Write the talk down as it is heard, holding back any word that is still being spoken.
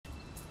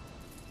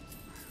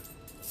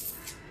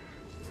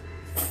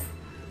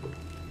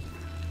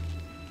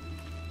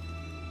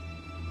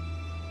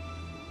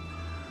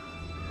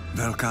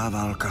Velká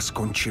válka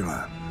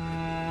skončila.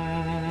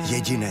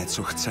 Jediné,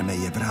 co chceme,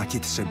 je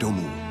vrátit se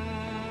domů.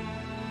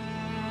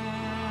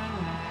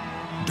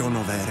 Do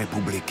nové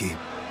republiky,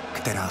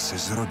 která se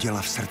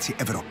zrodila v srdci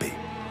Evropy.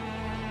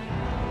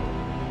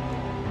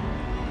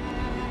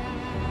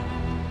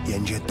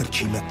 Jenže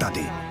trčíme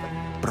tady,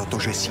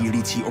 protože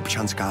sílící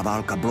občanská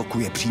válka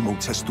blokuje přímou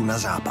cestu na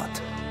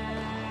západ.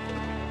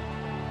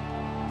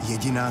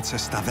 Jediná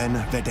cesta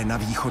ven vede na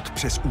východ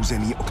přes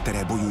území, o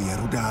které bojuje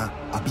Rudá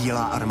a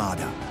Bílá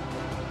armáda.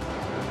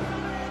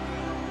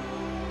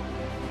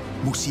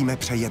 Musíme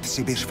přejet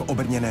Sibiř v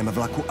obrněném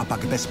vlaku a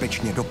pak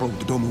bezpečně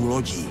doplout domů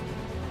lodí.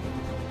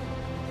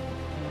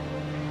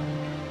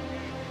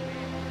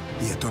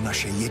 Je to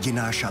naše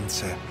jediná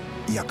šance,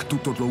 jak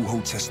tuto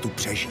dlouhou cestu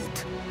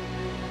přežít.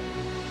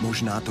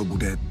 Možná to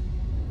bude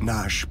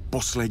náš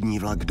poslední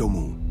vlak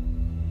domů.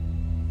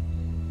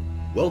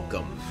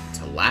 Welcome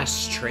to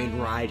Last Train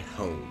Ride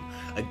Home,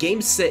 a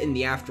game set in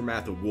the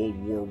aftermath of World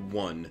War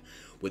I,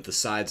 with the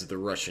sides of the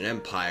Russian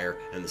Empire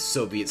and the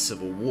Soviet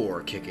Civil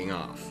War kicking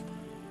off.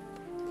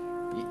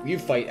 You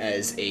fight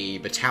as a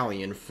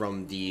battalion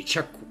from the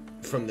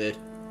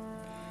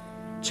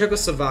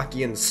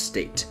Czechoslovakian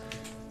state,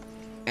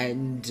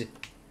 and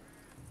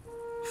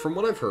from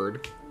what I've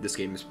heard, this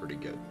game is pretty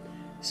good.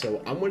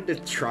 So I wanted to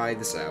try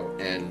this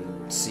out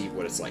and see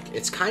what it's like.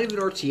 It's kind of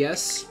an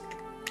RTS,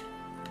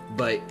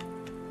 but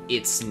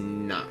it's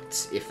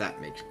not, if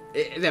that makes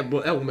that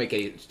will make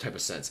any type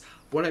of sense.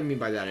 What I mean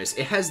by that is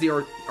it has the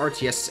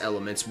RTS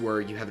elements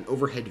where you have an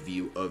overhead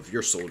view of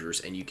your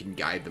soldiers and you can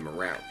guide them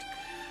around.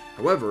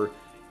 However,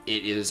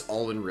 it is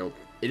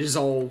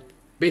all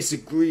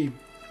basically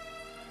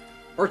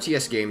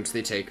RTS games.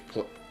 They take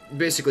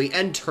basically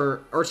end turn.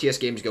 RTS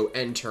games go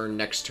end turn,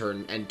 next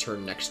turn, end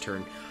turn, next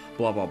turn,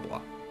 blah blah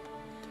blah.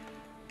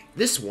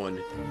 This one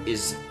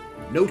is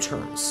no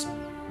turns.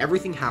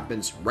 Everything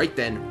happens right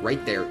then,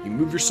 right there. You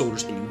move your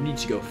soldiers and you need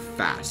to go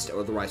fast.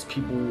 Otherwise,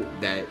 people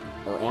that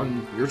are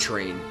on your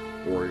train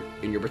or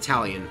in your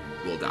battalion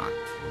will die.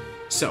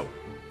 So,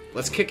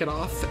 let's kick it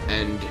off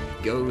and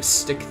go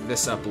stick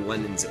this up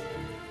Lenin's.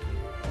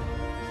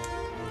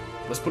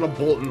 Let's put a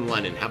bolt in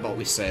Lenin. How about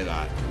we say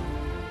that?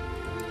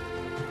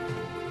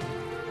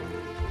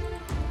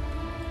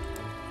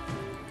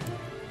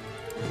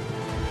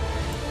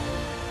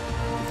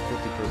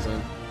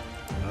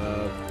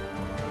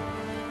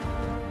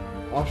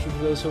 Option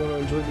for those who want to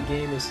enjoy the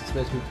game is it's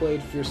meant to be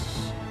played.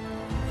 Face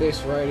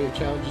a variety of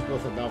challenges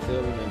both on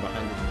battlefield and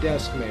behind the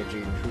desk,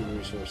 managing crew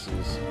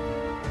resources.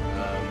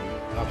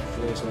 Option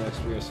for those who want to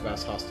experience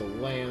vast hostile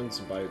lands,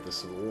 survive the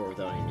Civil War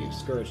without any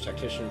discouraged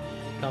tactician,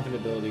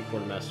 confident ability,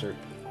 quartermaster.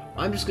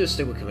 I'm just going to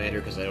stick with commander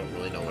because I don't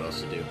really know what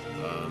else to do.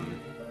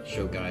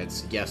 Show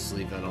guides, yes,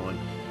 leave that on.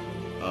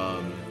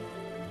 I'm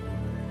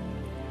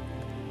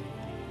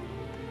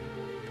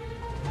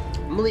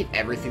going to leave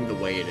everything the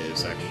way it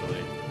is, actually.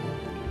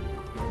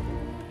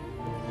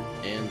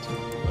 And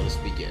let us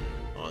begin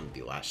on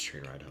the last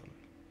train ride home.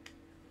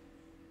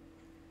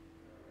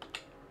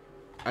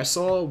 I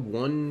saw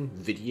one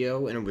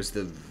video and it was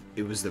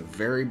the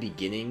very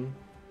beginning,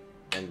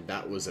 and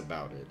that was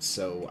about it.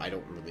 So I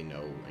don't really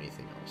know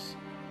anything else.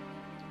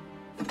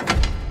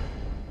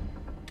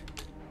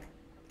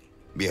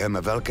 Během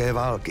Velké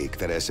války,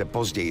 které se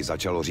později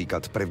začalo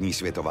říkat První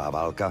světová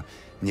válka,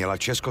 měla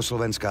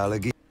Československá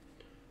legie.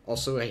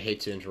 Also, I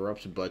hate to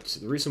interrupt, but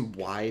the reason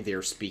why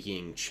they're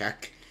speaking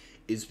Czech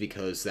is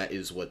because that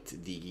is what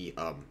the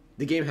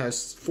game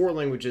has 4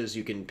 languages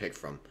you can pick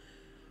from.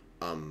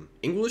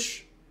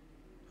 English,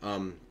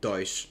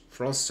 Deutsch,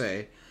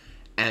 Francais,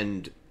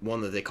 and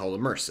one that they call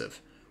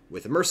immersive.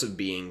 With immersive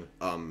being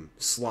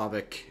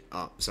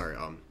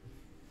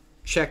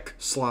Czech,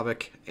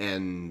 Slavic,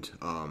 and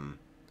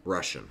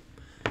Russian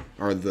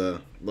are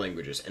the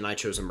languages, and I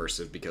chose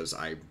immersive because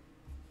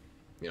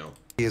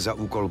je za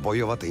úkol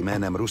bojovat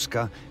jménem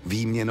Ruska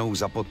výměnou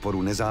za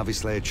podporu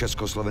nezávislé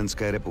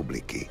Československé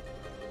republiky.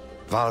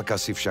 Válka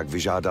si však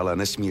vyžádala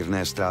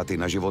nesmírné ztráty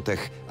na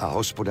životech a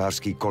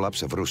hospodářský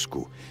kolaps v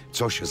Rusku,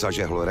 což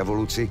zažehlo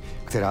revoluci,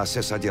 která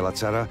sesadila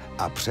cara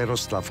a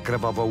přerostla v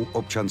krvavou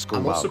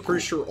občanskou válku.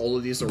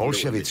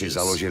 Bolševici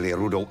založili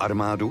Rudou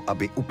armádu,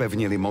 aby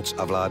upevnili moc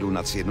a vládu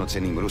nad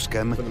sjednoceným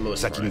Ruskem,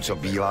 zatímco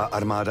Bílá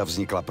armáda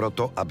vznikla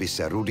proto, aby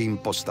se Rudým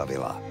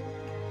postavila.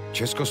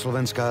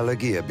 Československá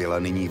legie byla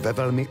nyní ve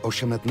velmi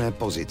ošemetné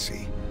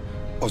pozici.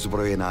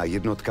 Ozbrojená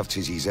jednotka v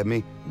cizí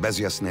zemi, bez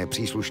jasné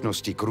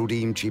příslušnosti k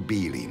Rudým či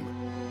Bílým.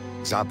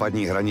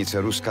 Západní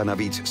hranice Ruska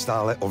navíc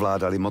stále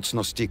ovládaly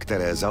mocnosti,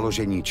 které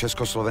založení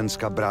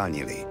Československa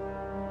bránily.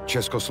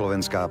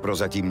 Československá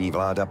prozatímní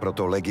vláda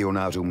proto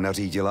legionářům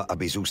nařídila,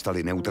 aby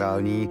zůstali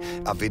neutrální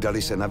a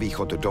vydali se na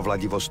východ do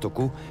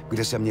Vladivostoku,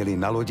 kde se měli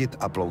nalodit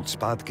a plout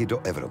zpátky do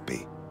Evropy.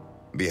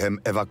 Během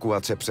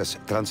evakuace přes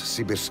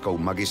transsibirskou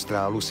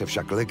magistrálu se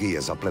však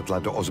legie zapletla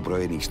do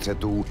ozbrojených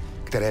střetů,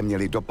 které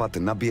měly dopad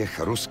na běh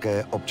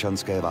ruské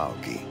občanské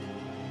války.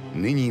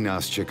 Nyní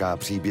nás čeká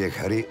příběh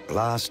hry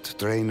Last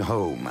Train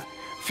Home,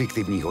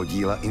 fiktivního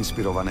díla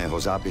inspirovaného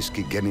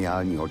zápisky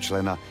geniálního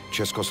člena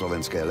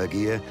Československé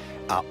legie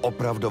a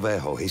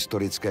opravdového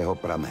historického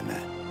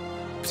pramene.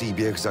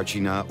 Příběh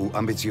začíná u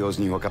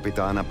ambiciózního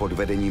kapitána pod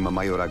vedením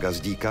majora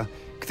Gazdíka,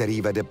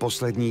 který vede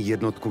poslední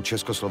jednotku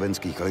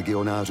československých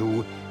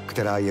legionářů,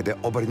 která jede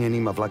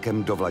obrněným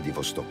vlakem do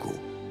Vladivostoku.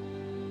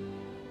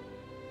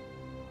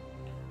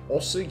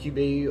 Also, you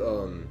may,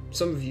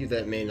 some of you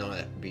that may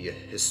not be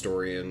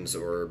historians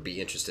or be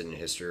interested in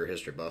history or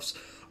history buffs,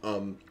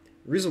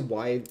 reason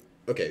why,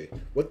 okay,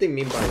 what they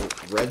mean by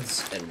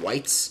reds and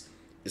whites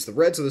is the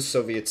reds are the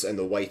Soviets and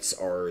the whites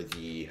are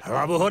the...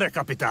 Hlavu hore,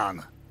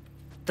 kapitán.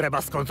 Treba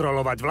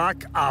zkontrolovať vlak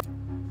a...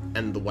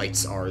 And the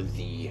whites are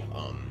the,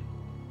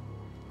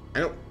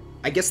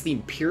 I guess the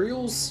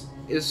Imperials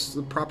is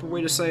the proper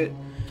way to say it.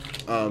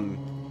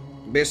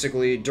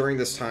 Basically, during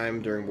this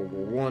time, during World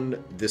War I,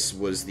 this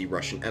was the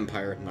Russian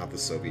Empire, not the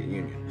Soviet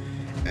Union.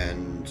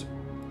 And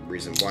the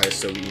reason why the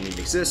Soviet Union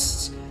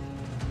exists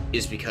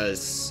is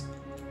because,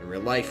 in real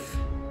life,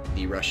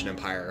 the Russian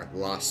Empire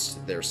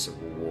lost their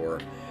civil war,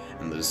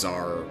 and the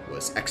Tsar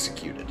was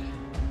executed.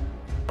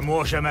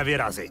 Môžeme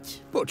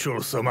vyraziť.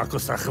 Počul som, ako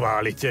sa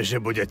chválite, že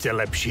budete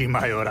lepší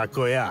major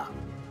ako ja.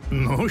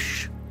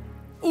 Nuž,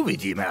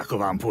 uvidíme, ako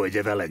vám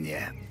pôjde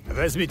velenie.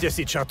 Vezmite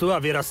si čatu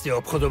a vyrazte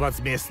obchodovať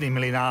s miestnym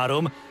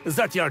mlynárom,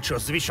 zatiaľ čo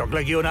zvyšok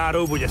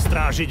legionárov bude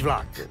strážiť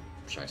vlak.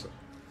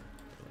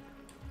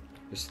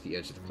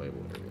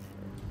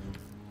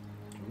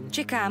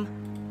 Čekám.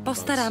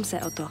 Postarám se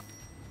o to.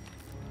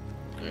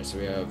 Alright, so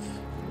we have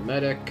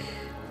medic,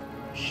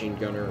 machine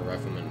gunner,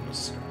 rifleman, and a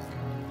scout.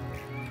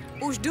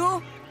 Už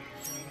jdu.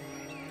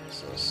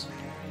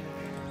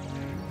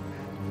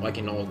 Well, I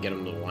can all get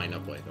them to line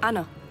up like that.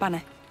 Ano,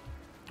 pane.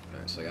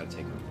 Alright, so I gotta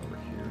take them over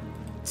here.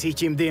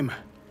 Cítim dym.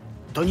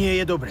 To nie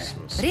je dobré.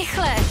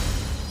 Rychle!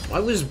 Why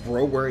was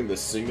bro wearing the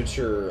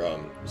signature,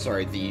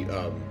 sorry, the,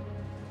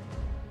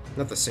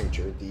 not the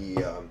signature, the,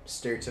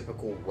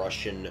 stereotypical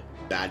Russian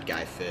bad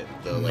guy fit,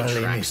 the, like,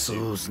 Mlyny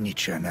sú tracksuit.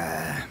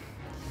 zničené.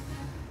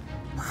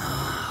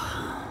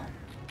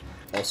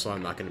 Also,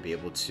 I'm not gonna be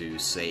able to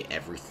say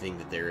everything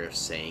that they're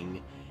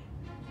saying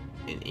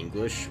in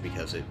English,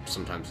 because it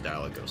sometimes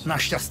dialect goes.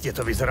 Našťastie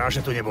to vyzerá,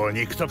 že tu nebol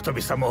nikto, kto by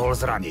sa mohol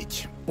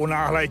zraniť.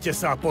 Ponáhľajte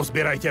sa a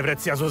pozbierajte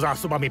vrecia so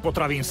zásobami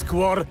potravín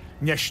skôr,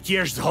 než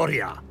tiež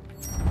zhoria.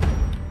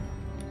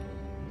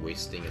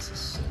 Wasting is a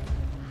sin.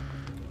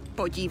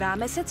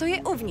 Podíváme se, co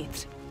je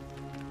uvnitř.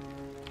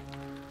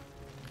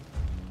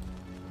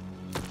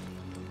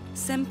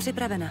 Jsem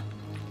připravena.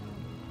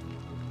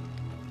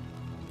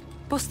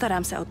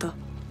 Postarám se o to.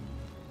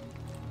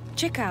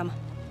 Čekám.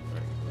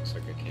 Looks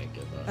like I can't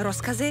get that.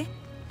 Rozkazy?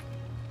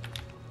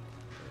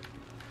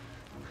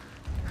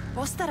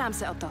 Postarám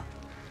se o to.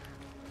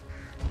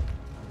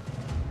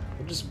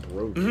 What is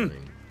bro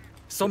doing?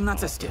 Som na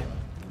ceste.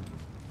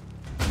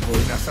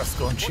 Vojna sa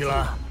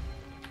skončila.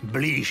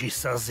 Blíži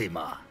sa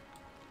zima.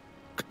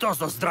 Kto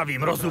so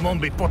zdravým rozumom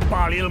by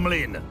podpálil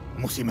mlyn?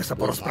 Musíme sa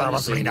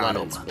porozprávať s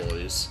mlynárom.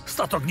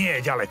 Statok nie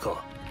je ďaleko.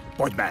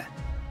 Poďme.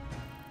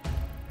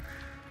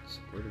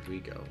 Where did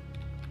we go?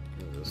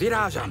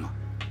 Vyrážam.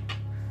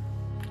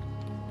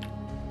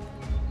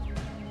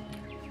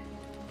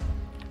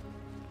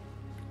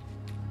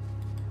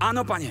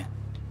 Áno, pane.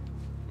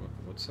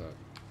 What's that?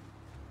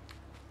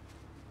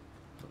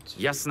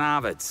 Jasná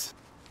vec.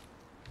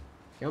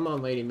 Come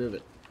on, lady, move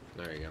it.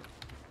 There you go.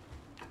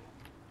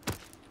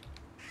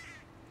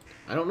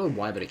 I don't know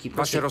why, but I keep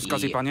Vaše pressing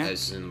rozkazy, E pane?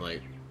 as in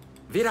like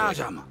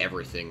Vyrážam.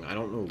 everything. I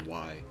don't know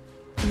why.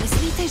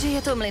 Myslíte, že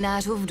je to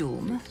mlynářův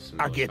dům?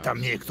 Ak je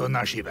tam niekto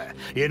nažive,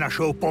 je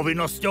našou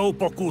povinnosťou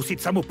pokúsiť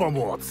sa mu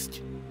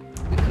pomôcť.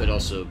 We could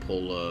also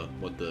pull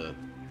what the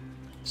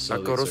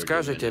Soviets Ako are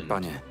rozkážete, doing and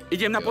pane.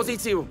 Idem na go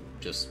pozíciu.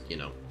 Just, you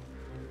know,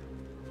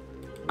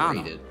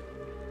 Áno.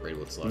 raid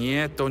what's left.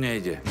 Nie, to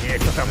nejde.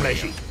 Niekto tam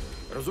leží.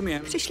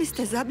 Rozumiem. Přišli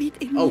jste zabít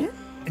i Oh,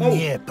 mě?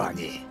 Nie,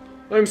 pani.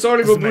 I'm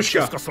sorry, Sme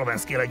babuška.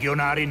 československí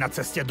legionári na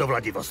ceste do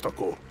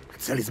Vladivostoku.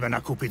 Chceli sme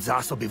nakúpiť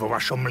zásoby vo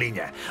vašom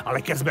mlyne,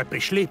 ale keď sme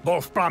prišli, bol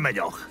v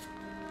plameňoch.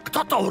 Kto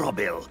to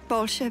urobil?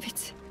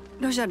 Bolševici.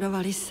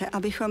 Dožadovali se,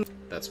 abychom...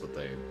 That's what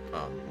they,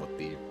 what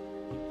the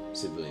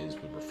civilians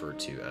would refer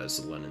to as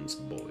Lenin's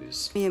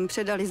boys. jim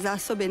předali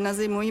zásoby na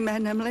zimu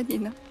jménem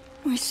Lenina.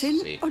 Můj syn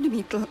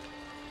odmítl.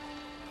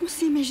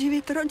 Musíme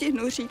živit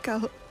rodinu,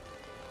 říkal.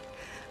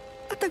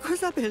 A tak ho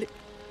zabili.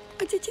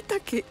 A děti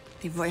taky.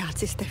 Ty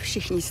vojáci jste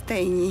všichni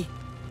stejní.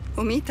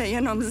 Umíte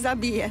jenom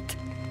zabíjet.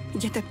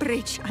 Jděte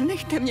pryč a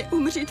nechte mě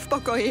umřít v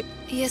pokoji.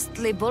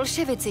 Jestli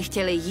bolševici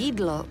chtěli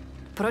jídlo,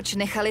 proč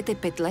nechali ty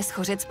pytle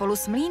schořet spolu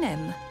s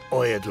mlýnem?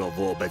 O jedlo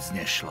vôbec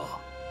nešlo.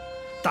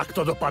 Tak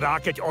to dopadá,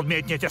 keď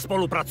odmietnete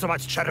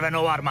spolupracovať s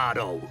Červenou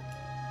armádou.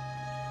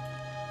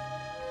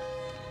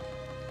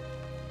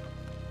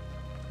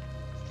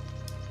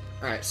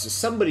 Alright, so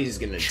somebody's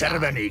gonna die.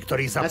 Červení,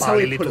 ktorí That's how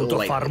we zapálili put it túto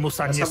lightly. farmu,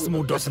 sa That's how nesmú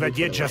we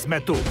dozvedieť, put it že lightly. sme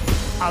tu.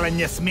 Ale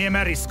nesmieme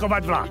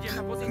riskovať vlak.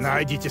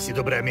 Nájdite si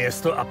dobré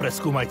miesto a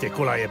preskúmajte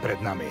kolaje pred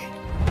nami.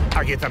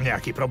 Ak je tam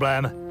nejaký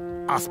problém,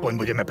 aspoň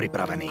budeme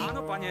pripravení.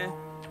 Áno, pane.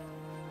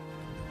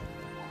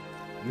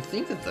 You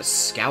think that the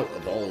scout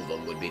of all of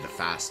them would be the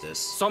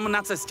fastest? Som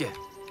na cestě.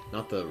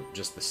 Not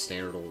just the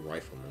standard old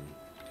rifleman.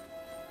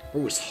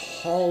 Bro was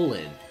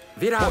hauling.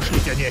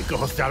 Pošlite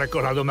niekoho s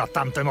ďalekohľadom na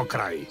tamten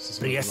okraj.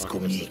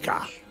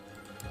 Prieskumníka.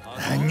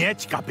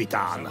 Hneď,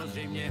 kapitán.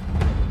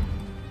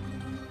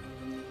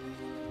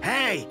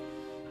 Hej!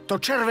 To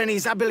červení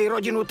zabili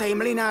rodinu tej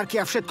mlynárky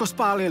a všetko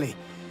spálili.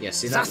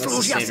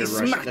 Zaslúžia si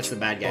smrť.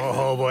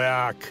 Oho,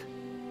 voják.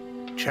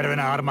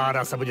 Červená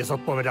armáda sa bude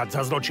zodpovedať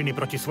za zločiny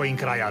proti svojim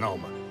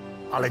krajanom.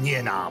 Ale nie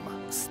nám.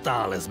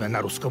 Stále sme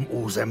na ruskom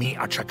území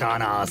a čaká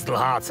nás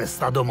dlhá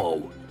cesta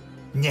domov.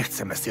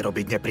 Nechceme si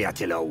robiť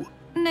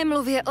nepriateľov.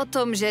 Nemluvě o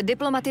tom, že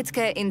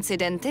diplomatické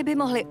incidenty by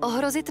mohly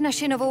ohrozit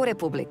naši novou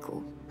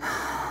republiku.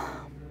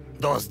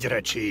 Dosť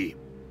rečí.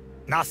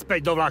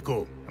 Naspäť do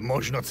vlaku.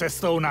 Možno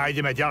cestou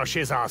nájdeme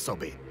ďalšie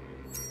zásoby.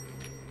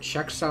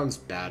 Czech sounds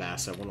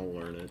badass, I wanna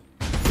learn it.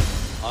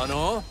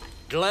 Ano,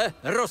 dle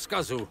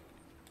rozkazu.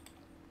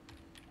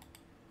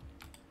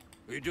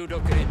 Jdu do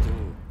krytu.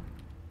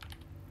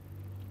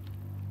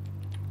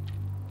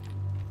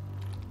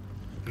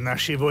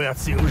 Naši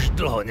vojaci už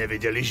dlho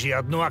nevideli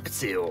žiadnu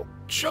akciu.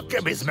 Čo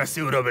keby sme si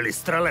urobili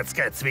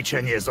strelecké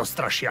cvičenie so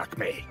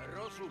strašiakmi?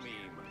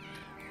 Rozumím.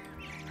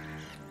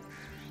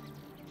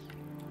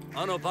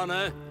 Ano,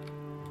 pane.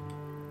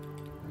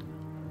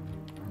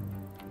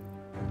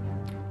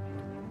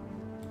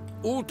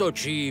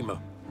 Útočím.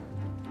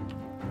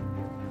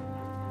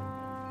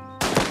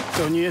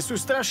 To nie sú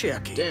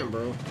strašiaky. Damn,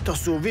 bro. To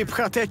sú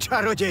vypchaté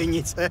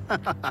čarodejnice.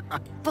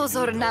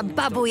 Pozor na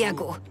Babu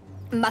Jagu,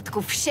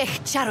 matku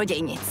všech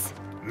čarodejnic.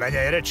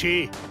 Menej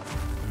rečí,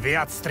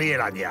 viac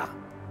strieľania.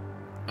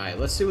 Alright,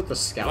 let's see what the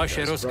scout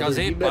Vaše does.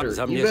 rozkazy Brother,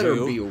 pak you better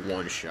zaměřuju. be a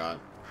one shot.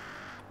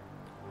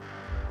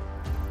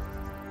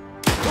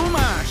 Tu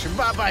máš,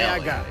 Baba Hell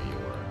Jaga. yeah, you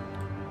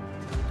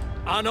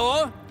are.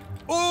 Ano,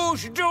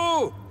 už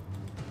jdu.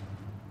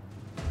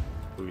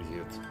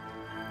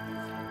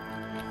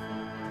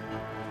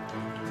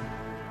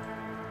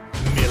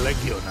 My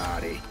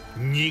legionári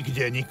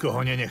nikde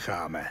nikoho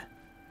nenecháme.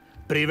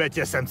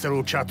 Priveďte sem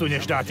celú čatu,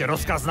 než dáte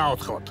rozkaz na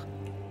odchod.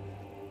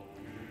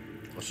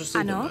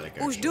 Ano,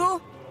 už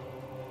jdu.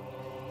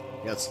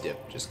 That's dip,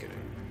 just kidding.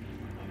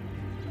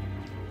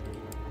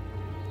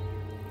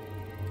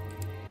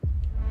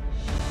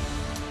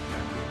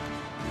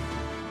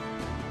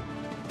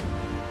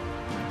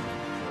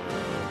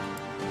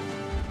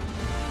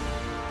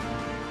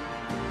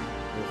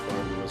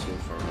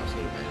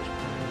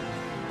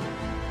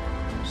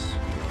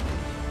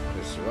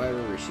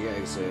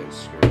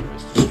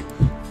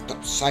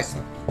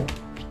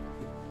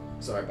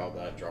 Sorry about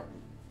that. Drop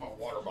my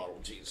water bottle.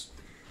 Jeez.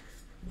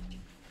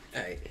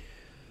 Hey.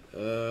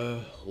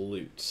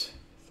 Loot.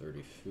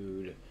 30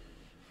 food.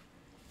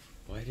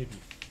 Why did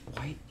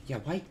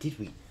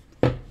we?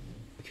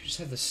 We could just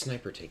have the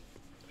sniper take.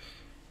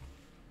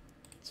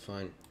 It's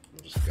fine.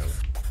 We'll just go.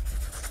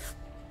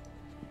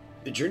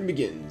 The journey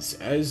begins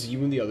as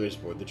you and the others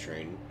board the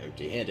train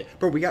empty-handed.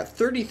 Bro, we got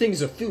 30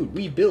 things of food.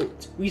 We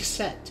built. We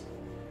set.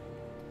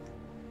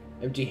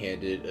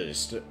 Empty-handed,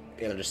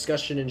 a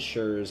discussion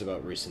ensures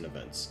about recent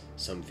events.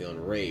 Some feel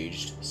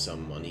enraged,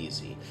 some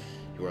uneasy.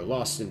 You are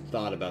lost in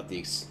thought about the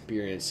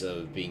experience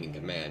of being in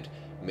command.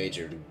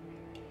 Major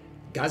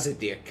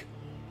Gazadik.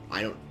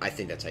 I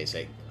think that's how you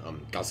say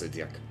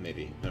Gazadik,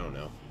 maybe. I don't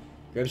know.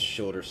 Grabs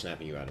your shoulder,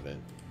 snapping you out of it.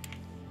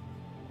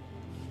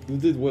 You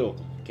did well,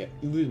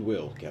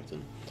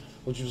 Captain.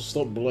 But you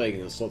stop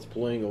bragging and start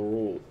playing a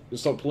role. You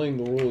start playing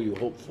the role you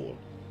hope for.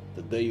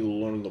 The day you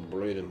learn the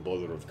bread and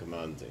butter of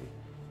commanding.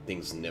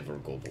 Things never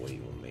go the way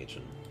you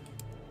imagine.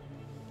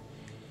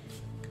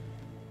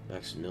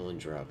 Maximilian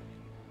drop.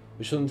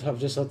 We shouldn't have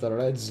just let the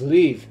Reds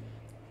leave.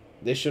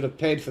 They should have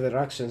paid for their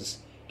actions.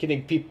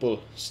 Killing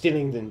people,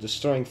 stealing them,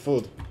 destroying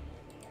food.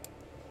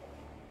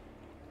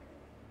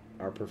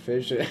 Our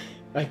provision...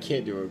 I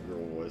can't do a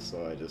girl voice,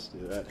 so I just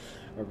do that.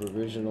 Our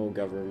provisional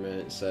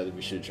government said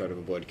we should try to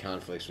avoid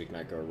conflicts. We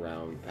cannot go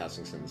around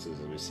passing sentences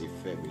as we see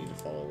fit. We need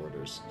to follow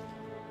orders.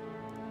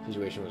 The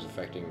situation was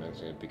affecting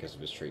Mexican because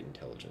of his trait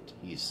intelligent.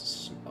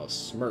 He's a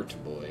smart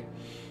boy.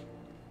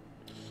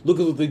 Look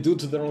at what they do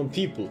to their own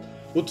people.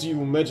 What do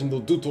you imagine they'll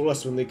do to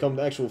us when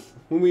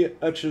we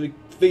actually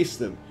face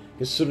them?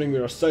 Considering we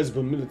are a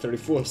sizable military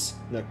force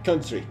in our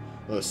country,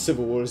 while a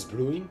civil war is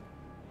brewing?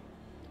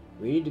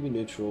 We need to be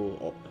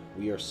neutral.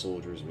 We are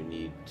soldiers. We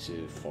need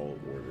to follow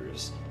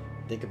orders.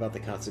 Think about the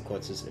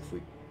consequences if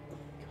we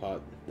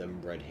caught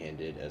them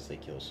red-handed as they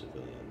kill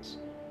civilians.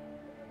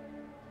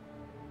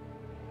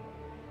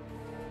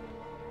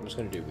 I'm just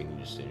gonna do we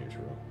need to stay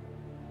neutral.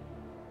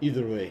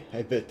 Either way,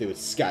 I bet they would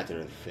scatter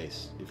in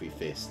face if we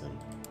faced them.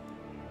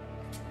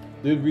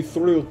 They'd be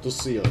thrilled to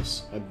see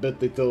us. I bet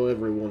they tell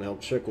everyone how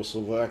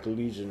Czechoslovakian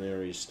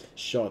legionnaires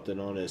shot an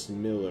honest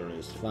miller and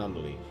his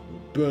family,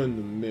 burned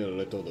the mill,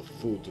 let all the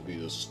food to be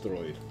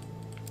destroyed.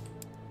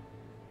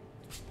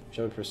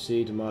 Shall we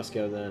proceed to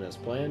Moscow then as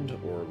planned,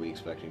 or are we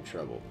expecting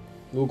trouble?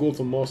 We'll go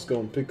to Moscow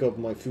and pick up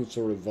my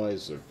future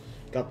advisor,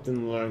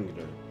 Captain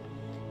Langner.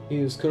 He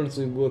is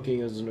currently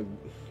working as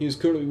He is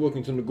currently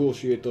working to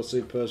negotiate a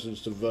safe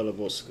passage to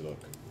Vladivostok.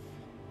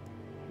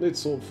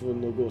 Let's hope for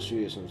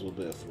negotiations will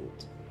bear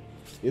fruit.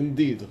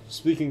 Indeed,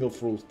 speaking of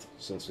fruit,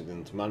 since we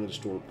didn't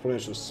manage to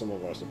replenish some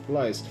of our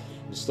supplies,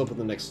 we'll stop at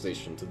the next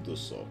station to do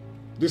so.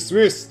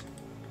 Dismissed!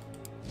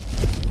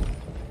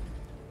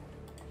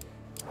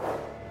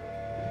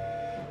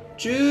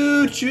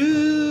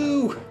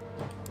 Choo-choo!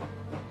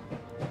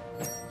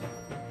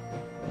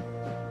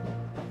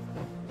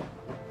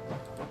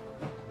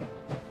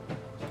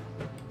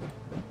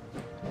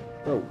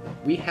 Bro,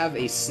 we have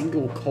a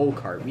single coal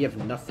cart. We have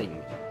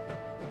nothing.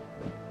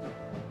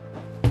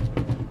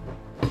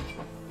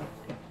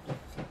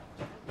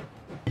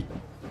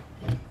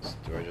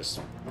 Do I just...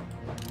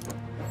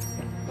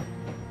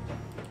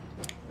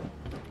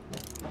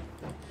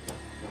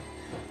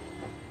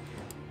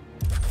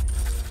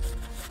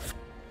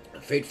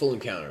 Fateful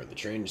encounter. The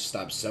train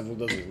stops several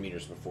dozen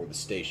meters before the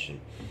station.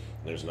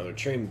 There's another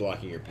train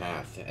blocking your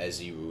path.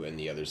 As you and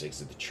the others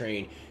exit the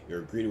train,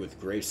 you're greeted with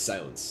grave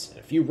silence and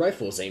a few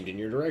rifles aimed in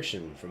your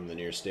direction from the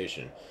nearest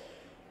station.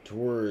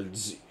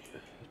 Towards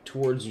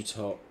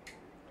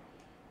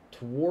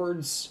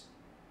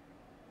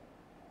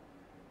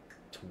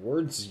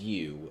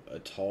you, a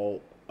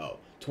tall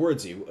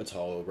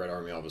Red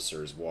Army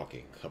officer is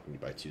walking, accompanied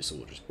by 2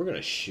 soldiers. We're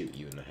gonna shoot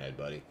you in the head,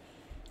 buddy.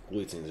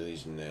 Greetings,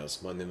 Legionnaires.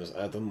 My name is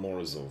Adam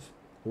Morozov.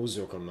 Who's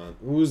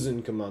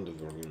in command of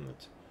your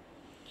unit?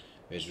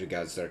 Major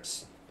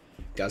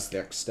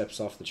Gazdak steps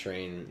off the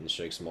train and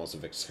shakes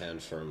Mozovik's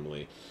hand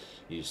firmly.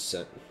 You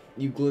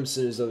glimpse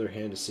in his other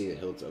hand to see the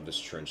hilt of his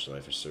trench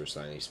knife. A sure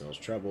sign he smells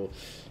trouble,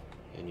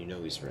 and you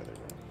know he's rather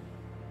wrong.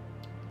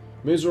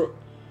 Major...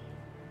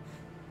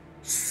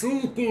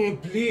 Super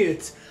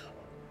plate!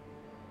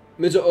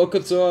 Major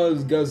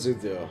Okatsa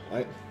Gazeta.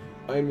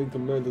 I'm in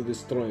command of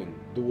this train.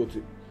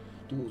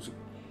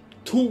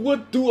 To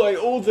what do I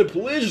owe the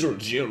pleasure,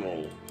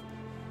 General?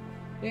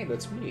 Hey,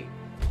 that's me.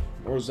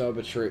 Morzov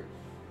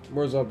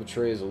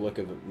betrays a look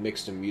of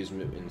mixed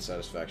amusement and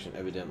satisfaction,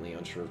 evidently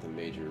unsure if the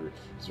major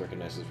is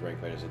recognized his rank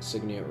by his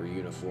insignia or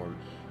uniform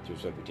to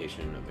his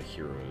reputation of a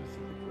hero of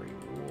the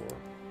Great War.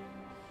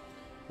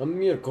 A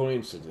mere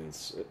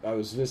coincidence. I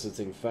was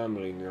visiting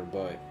family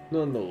nearby.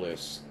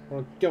 Nonetheless, our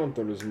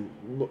encounter is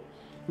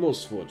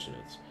most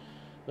fortunate,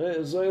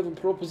 as I have a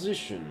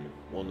proposition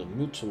on the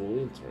mutual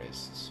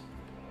interests.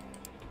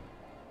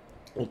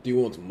 What do you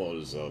want,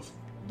 Morozov?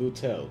 Do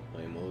tell,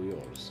 I am all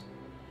yours.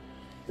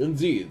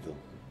 Indeed,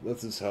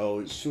 that is how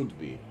it should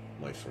be,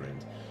 my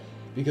friend.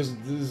 Because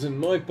it is in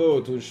my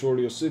power to ensure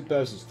your safe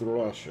passage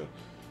through Russia.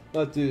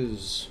 That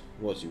is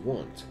what you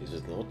want, is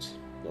it not?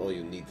 All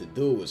you need to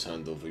do is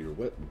hand over your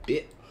weapon.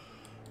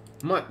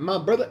 My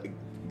brother,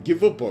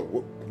 give up our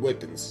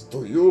weapons,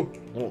 do you?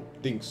 I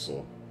don't think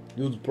so.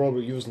 You'd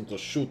probably use them to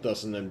shoot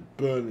us and then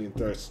burn the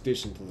entire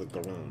station to the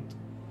ground.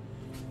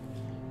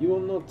 You are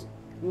not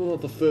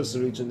the first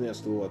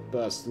Legionnaires to have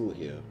passed through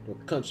here. Your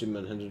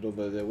countrymen handed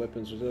over their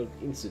weapons without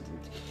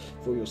incident.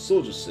 For your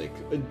soldiers' sake,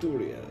 I do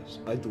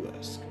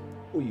ask,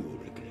 or you will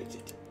regret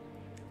it.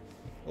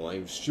 Oh, I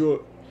am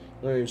sure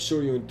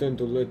you intend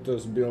to let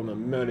us be on a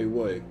merry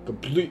way,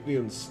 completely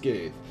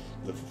unscathed,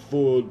 with a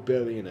full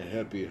belly and a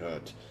happy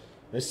heart.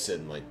 I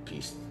said my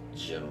piece,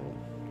 General.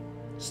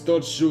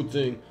 Start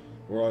shooting,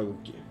 or I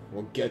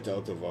will get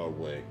out of our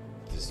way.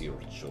 It is your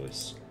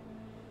choice.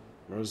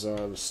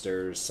 Morozov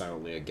stares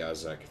silently at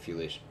Gazak. A few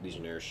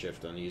Legionnaires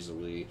shift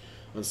uneasily,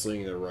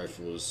 unslinging their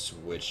rifles,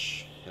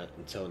 which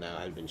until now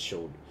had been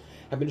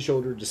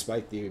shouldered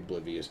despite the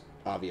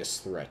obvious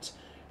threat.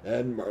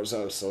 Then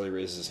Morozov slowly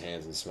raises his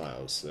hands and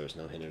smiles. There's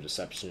no hint of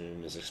deception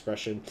in his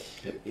expression.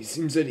 He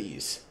seems at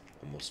ease,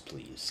 almost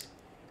pleased.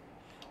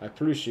 I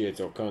appreciate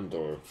your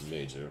candor,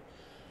 Major.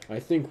 I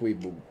think we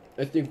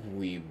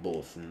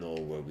both know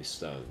where we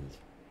stand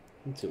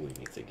until we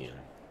meet again.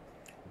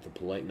 With a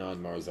polite nod,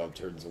 Morozov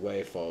turns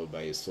away, followed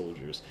by his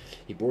soldiers.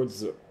 He boards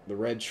the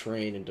red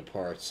train and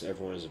departs.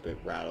 Everyone is a bit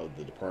rattled.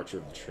 The departure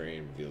of the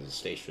train reveals the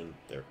station.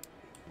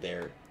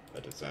 They're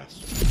a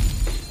disaster.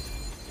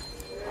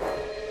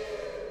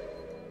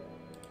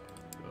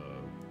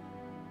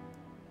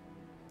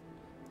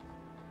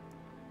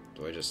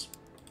 Do I just...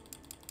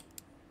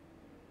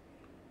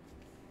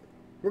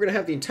 We're gonna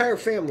have the entire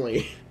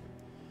family!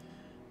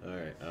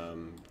 Alright,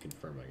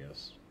 confirm, I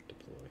guess.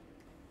 Deploy.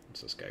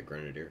 What's this guy?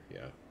 Grenadier?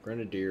 Yeah.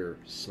 Grenadier,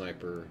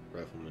 sniper,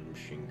 rifleman,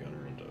 machine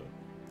gunner, and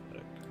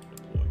medic.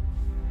 Deploy.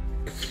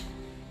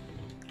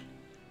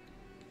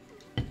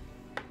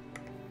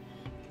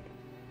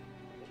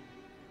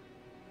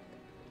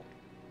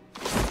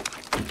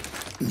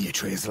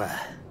 Niečo je zlé.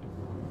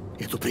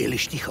 Je tu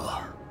príliš ticho.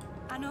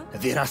 Ano?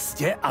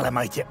 Vyrazte, ale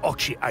majte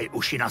oči aj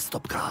uši na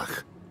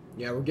stopkách.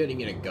 Yeah, we're getting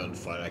in a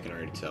gunfight, I can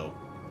already tell.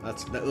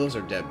 Those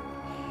are dead.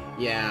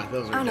 Yeah,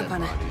 those are dead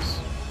bodies.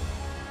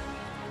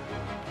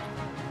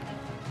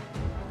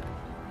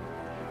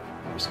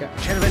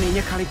 Červený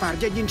nechali pár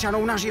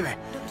dědinčanů nažive.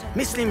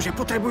 Myslím, že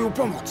potřebuju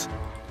pomoc.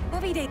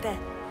 Povídejte.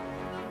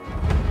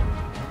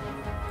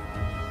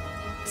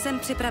 Jsem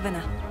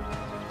připravena.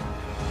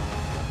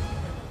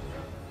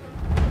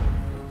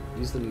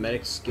 Use the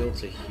medic skill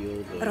to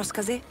heal the...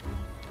 Rozkazy?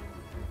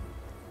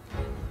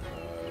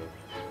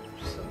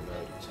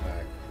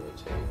 Attack,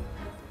 rotate.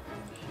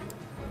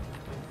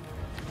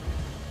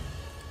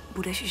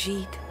 Budeš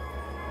žít.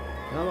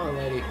 Come on,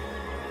 lady.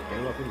 Get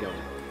him up and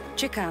going.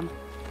 Čekám.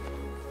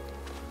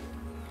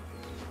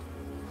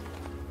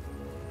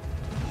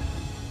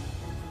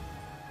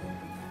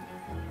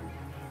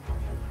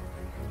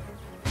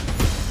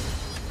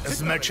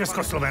 Jsme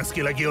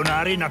československí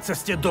legionári na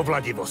cestě do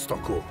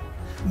Vladivostoku.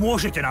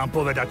 Môžete nám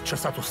povedať, čo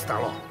sa tu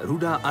stalo?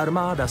 Rudá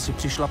armáda si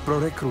přišla pro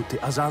rekruty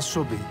a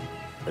zásoby.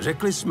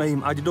 Řekli jsme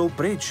jim, ať jdou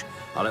pryč,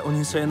 ale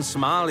oni se jen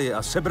smáli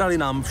a sebrali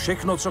nám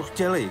všechno, co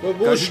chtěli.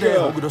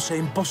 Každého, kdo se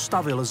jim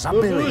postavil,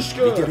 zabili.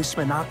 Viděli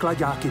jsme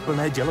nákladáky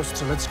plné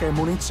dělostřelecké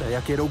munice,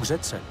 jak jedou k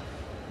řece.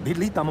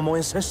 Bydlí tam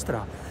moje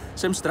sestra.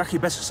 Jsem strachy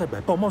bez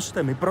sebe.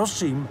 Pomozte mi,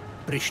 prosím.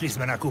 Prišli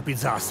sme nakúpiť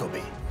zásoby.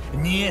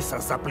 Nie sa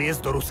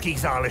zapliesť do ruských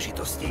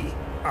záležitostí.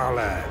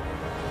 Ale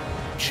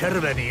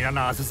červení na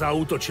nás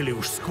zaútočili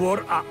už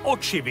skôr a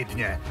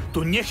očividne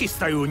tu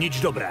nechystajú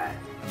nič dobré.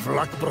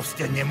 Vlak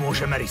prostě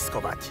nemôžeme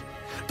riskovať.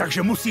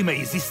 Takže musíme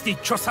ísť zistiť,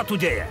 čo sa tu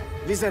deje.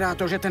 Vyzerá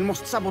to, že ten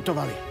most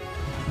sabotovali.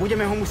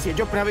 Budeme ho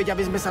musieť dopraviť,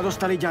 aby sme sa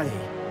dostali ďalej.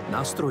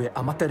 Nástroje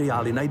a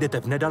materiály najdete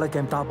v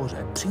nedalekém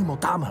táboře. Přímo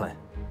támhle.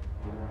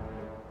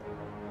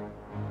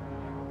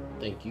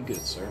 Thank you, good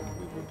sir.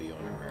 We will be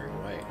on our merry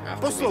way.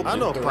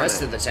 Poslouchej, After the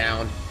rest of the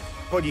town.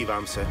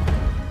 Podívám se.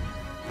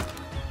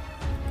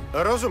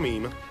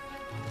 Rozumím.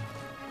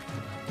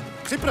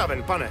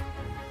 Připraven, pane.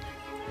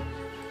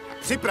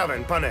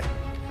 Připraven, pane.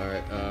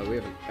 Alright, we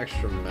have an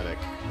extra medic.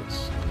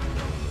 Let's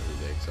know who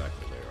they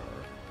exactly they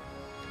are.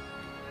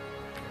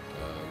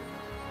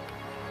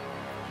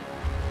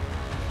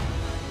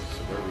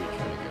 So where are we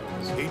trying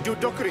to go? Jdu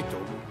do krytu.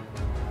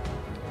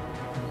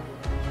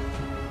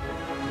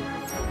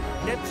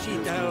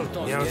 Nepřítel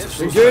to Měl je.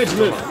 se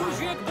Engagement!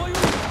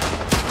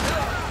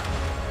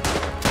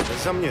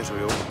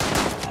 Zaměřuju.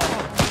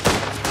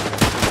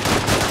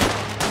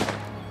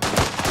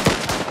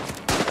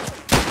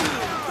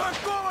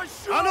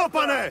 Ano,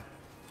 pane!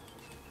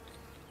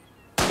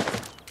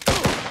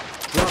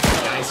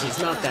 Guys, he's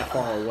not that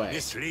far away.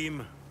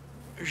 Myslím,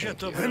 že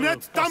to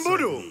Hned tam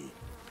budu!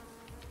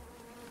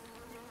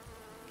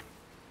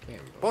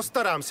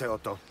 Postarám se o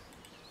to.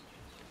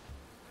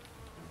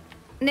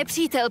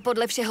 Nepřítel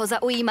podle všeho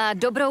zaujímá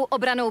dobrou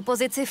obranou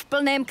pozici v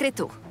plném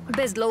krytu.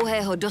 Bez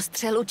dlouhého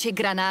dostřelu či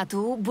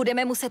granátů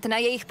budeme muset na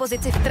jejich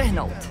pozici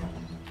vtrhnout.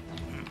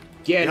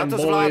 Get him,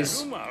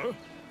 boys!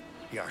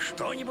 Já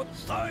što-nibud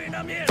stojí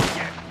na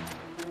městě.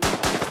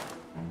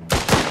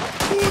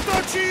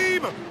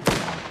 Útočím!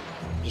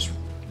 Just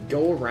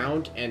go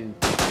around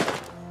and...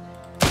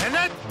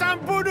 Hned tam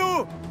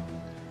budu!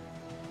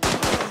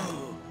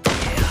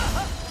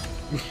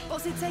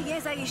 Pozice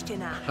je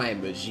zajištěná.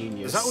 I'm a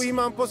genius.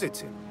 Zaujímám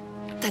pozici.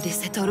 Tady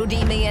se to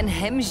rudými jen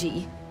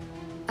hemží.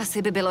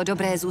 Asi by bylo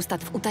dobré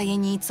zůstat v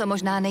utajení co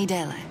možná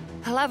nejdéle.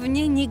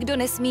 Hlavně nikdo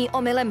nesmí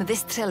omylem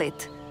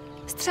vystřelit.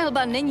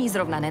 Střelba není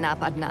zrovna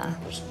nenápadná.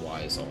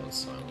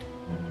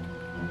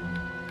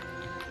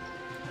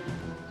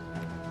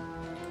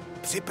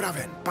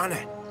 Připraven,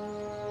 pane.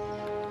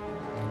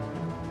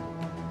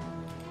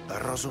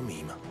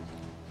 Rozumím.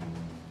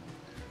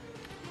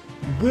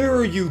 Where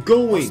are you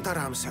going?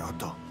 Postarám se o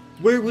to.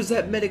 Where was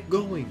that medic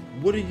going?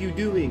 What are you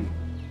doing?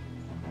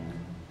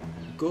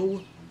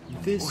 Go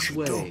this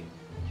way.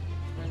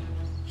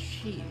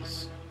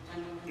 Jeez.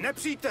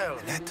 Nepřítel!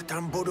 Hned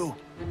tam budu.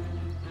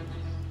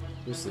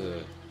 This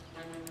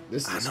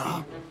is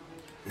ano,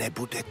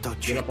 nebude to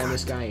Get up on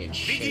this čekat. guy and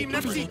shake Vidím him.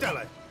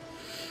 nepřítele.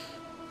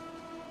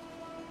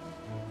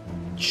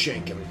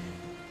 Shake him.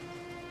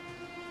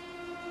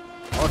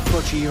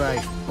 Odpočívaj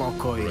v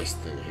pokoji,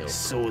 Rest in heal.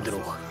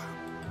 soudruh.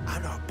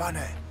 Ano,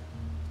 pane.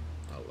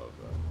 I love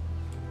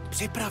that.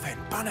 Připraven,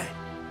 pane.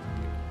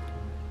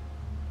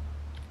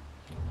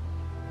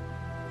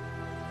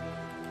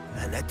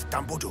 Hned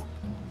tam budu.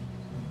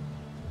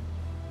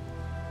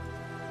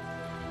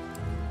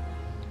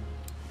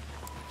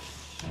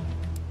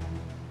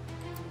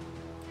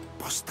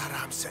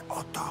 Postarám se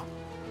o to.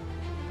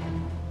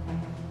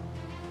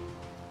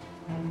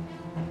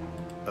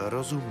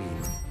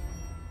 Rozumím.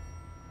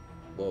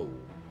 Whoa.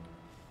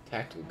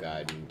 Tactical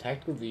guide. In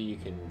tactical view,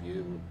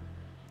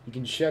 you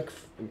can check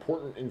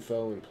important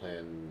info and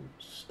plan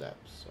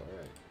steps. All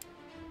right.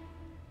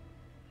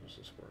 How does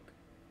this work?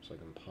 So I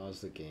can pause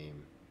the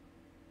game.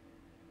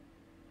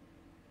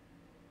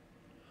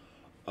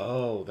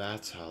 Oh,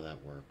 that's how that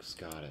works.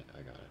 Got it.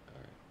 I got it.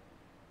 All right.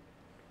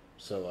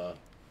 So,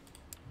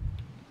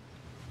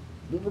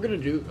 what we're gonna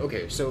do?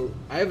 Okay, so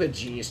I have a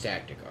genius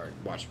tactic. All right,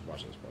 watch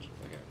this.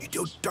 Okay.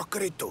 Jdu do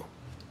krytu.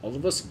 All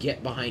of us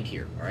get behind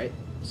here. All right.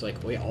 It's like,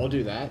 wait, I'll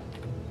do that.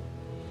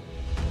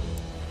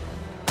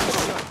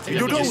 And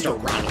then we just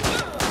start running.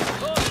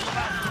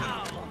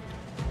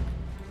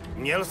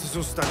 Měl jsi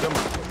zůstat doma.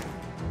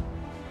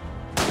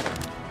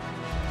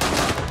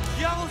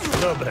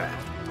 Dobre.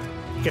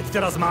 Keď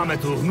teraz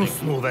máme tú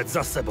hnusnú vec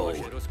za sebou,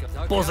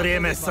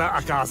 pozrieme sa,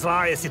 aká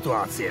zlá je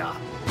situácia.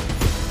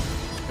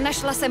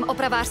 Našla jsem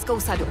opravářskou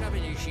sadu.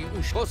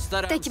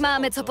 Teď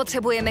máme, co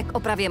potřebujeme k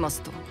opravě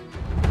mostu.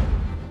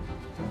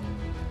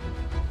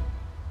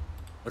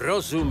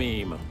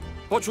 Rozumím.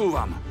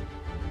 Počúvam.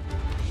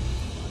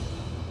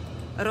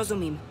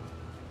 Rozumím.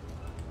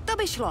 To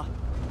by šlo.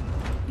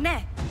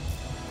 Ne.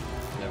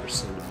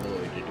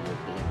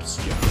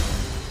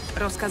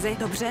 Rozkazy,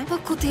 dobře?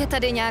 Pokud je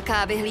tady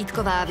nějaká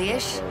vyhlídková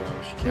věž,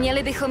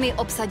 měli bychom ji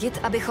obsadit,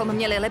 abychom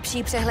měli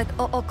lepší přehled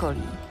o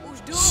okolí.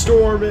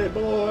 Storm it,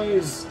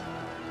 boys!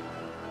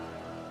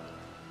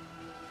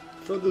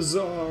 For the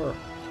Tsar.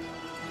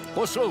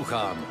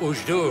 Poslouchám,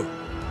 už jdu.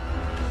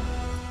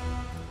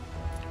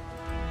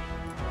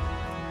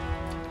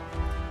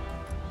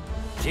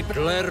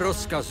 Dle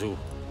rozkazu.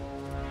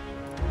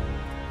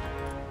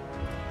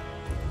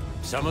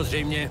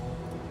 Samozřejmě.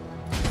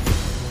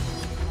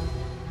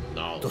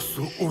 To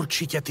jsou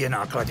určitě ty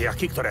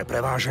nákladiaky, které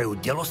prevážají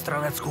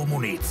dělostreleckou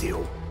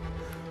muníciu.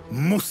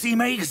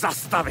 Musíme jich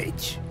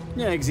zastavit.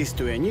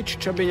 Neexistuje nič,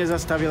 čo by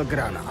nezastavil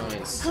granát.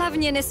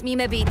 Hlavně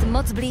nesmíme být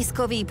moc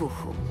blízko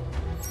výbuchu.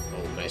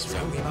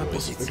 Zaujímá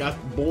pozici.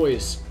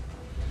 Boys.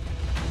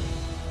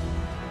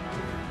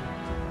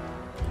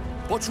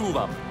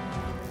 Počúvam.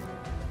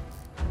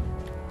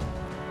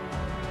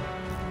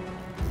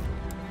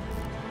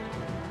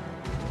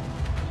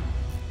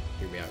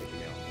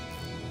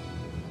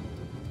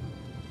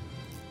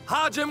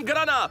 Hádžem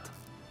granát!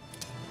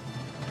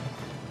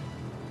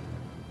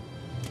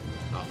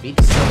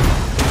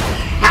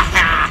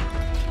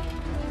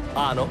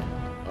 Áno.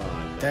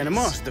 Ten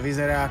most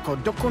vyzerá ako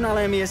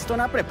dokonalé miesto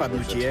na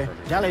prepadnutie.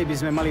 Ďalej by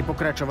sme mali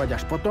pokračovať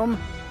až potom,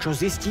 čo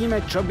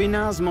zistíme, čo by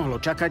nás mohlo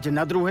čakať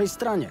na druhej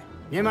strane.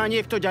 Nemá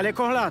niekto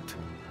ďalekohľad?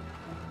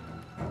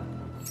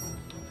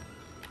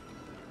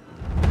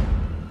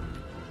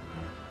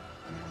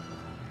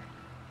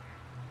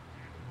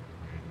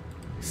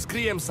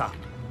 Skryjem sa.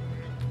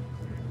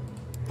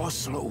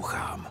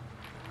 Poslouchám.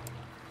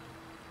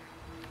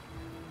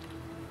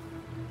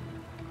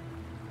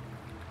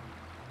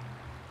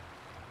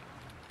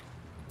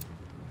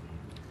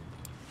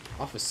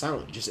 Off is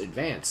silent. Just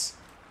advance.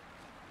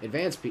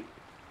 Advance, Okay.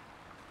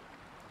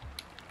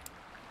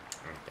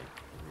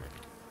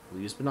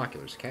 We'll use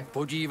binoculars, okay?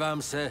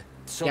 Podívám se,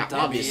 co yeah, tam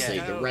je.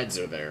 obviously, the reds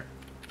are there.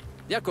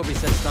 Jako by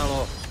se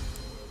stalo.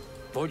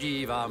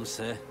 Podívám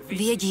se.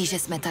 Vědí, že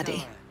jsme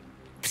tady.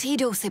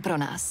 Přijdou si pro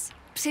nás.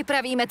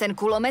 Připravíme ten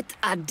kulomet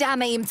a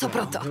dáme jim co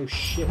proto. No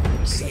shit.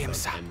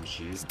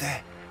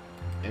 Zde.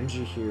 MG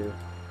here.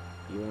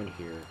 You on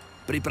here.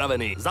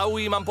 Připravený.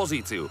 Zaujímám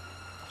pozíciu.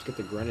 Let's get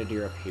the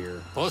grenadier up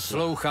here.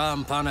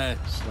 Poslouchám, pane.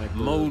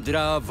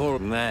 Moudrá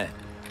volba.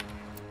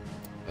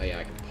 Oh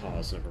yeah, I can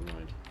pause. Never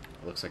mind.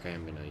 It looks like I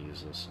am gonna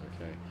use this.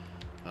 Okay.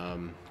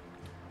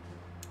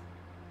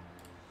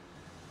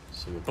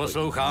 So we'll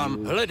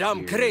poslouchám.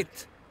 Hledám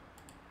kryt.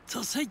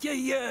 Co se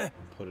děje?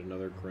 Put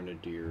another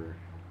grenadier.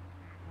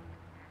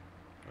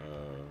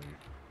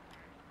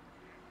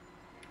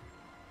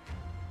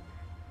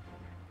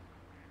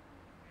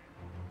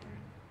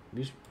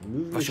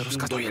 Vaše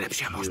rozkaz je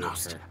lepší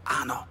možnost.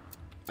 Ano.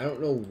 I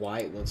don't know why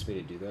it wants me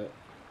to do that.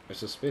 Is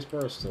the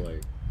spacebar still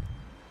like...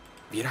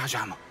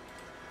 Vyrážám.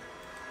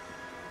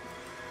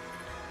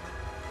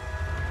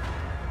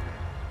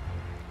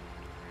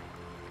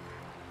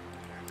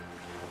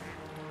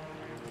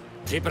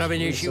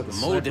 Připravenější,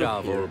 moudrá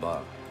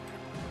volba.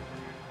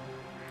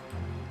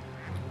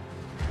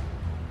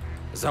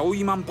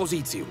 Zaujímám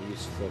pozici.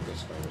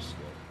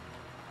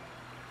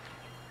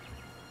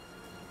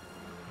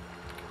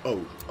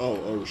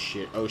 Oh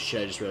shit, I just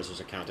realized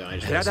there's a countdown.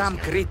 Hledám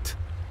kryt.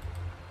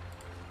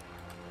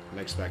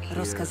 Max back here.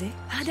 Rozkazy?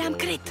 Hledám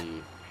kryt.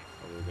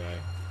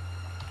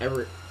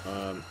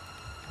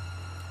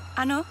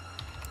 Ano.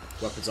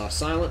 Weapons off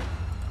silent.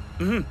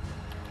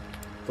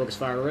 Focus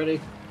fire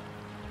ready.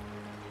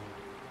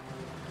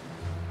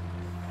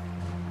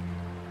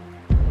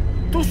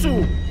 Tu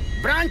sú!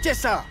 Bráňte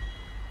sa!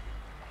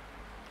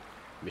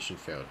 Mission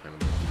failed. Handle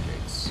the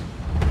gates.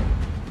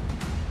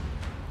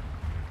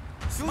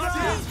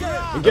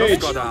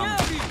 Engage!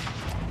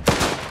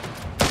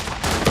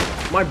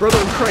 My brother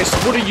in Christ,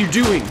 what are you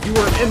doing? You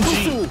are an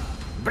MG!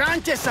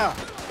 Bráňte sa!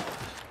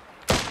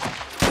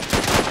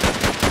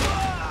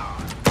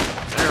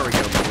 There we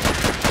go.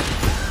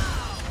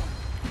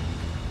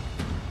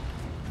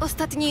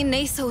 Ostatní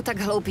nejsou tak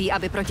hloupí,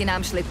 aby proti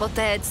nám šli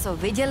poté, co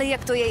viděli,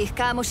 jak to jejich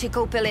kámoši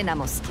koupili na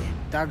mostě.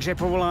 Takže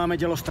povoláme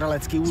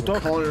dělostrelecký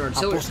útok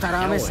a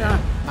postaráme sa,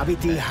 aby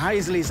tí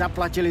hajzli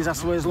zaplatili za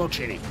svoje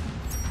zločiny.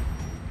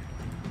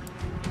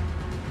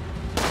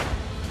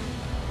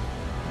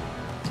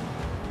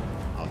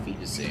 I'll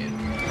feed the sand.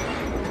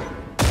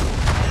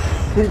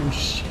 Oh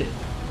shit.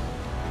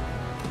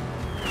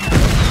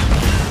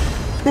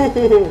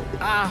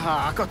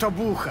 Aha, ako to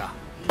búcha.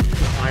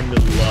 I'm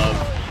in love.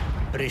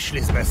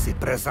 Přišli jsme si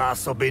pre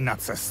zásoby na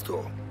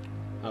cestu.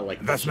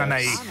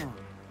 Vezmeme ich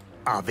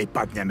a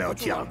vypadneme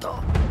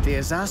odtiaľto.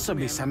 Tie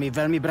zásoby sa mi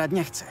veľmi brať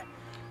nechce.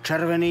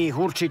 Červení ich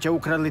určite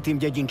ukradli tým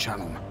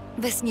dedinčanom.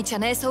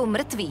 Vesničané jsou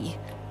mrtví.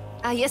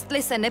 A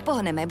jestli se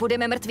nepohneme,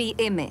 budeme mrtví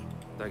i my.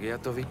 Tak já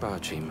to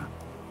vypáčím.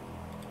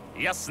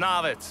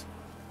 Jasná věc.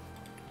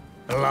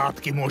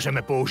 Látky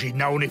můžeme použít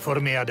na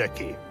uniformy a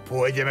deky.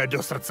 Půjdeme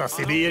do srdca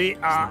Sibíry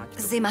a...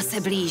 Zima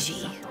se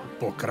blíží.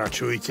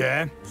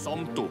 Pokračujte.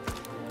 Som tu.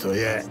 To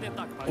je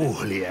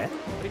uhlie?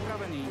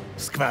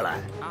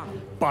 Skvelé.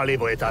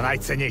 Palivo je ta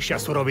najcennější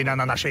surovina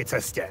na našej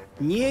cestě.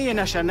 Nie je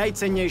naša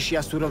najcennější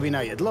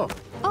surovina jedlo?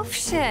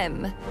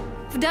 Ovšem.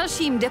 V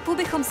dalším depu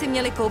bychom si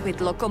měli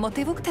koupit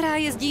lokomotivu, která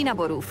jezdí na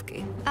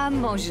borůvky. A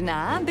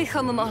možná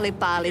bychom mohli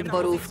pálit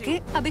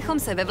borůvky, abychom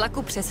se ve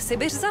vlaku přes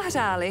Sibiř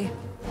zahřáli.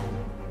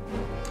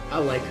 I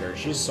like her.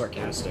 She's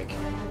sarcastic.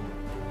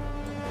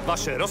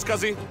 Vaše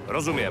rozkazy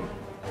rozumím.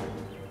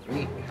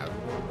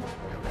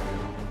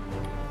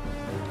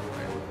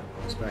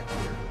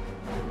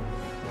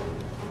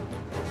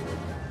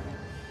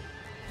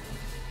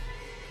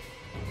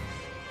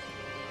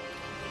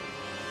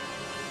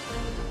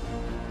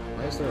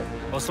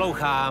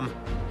 Poslouchám.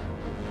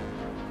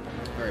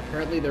 Alright,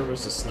 apparently there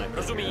was a sniper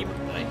Rozumím.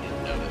 that I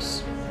didn't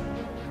notice.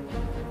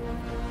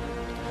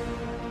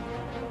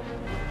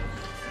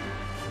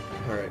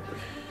 Alright.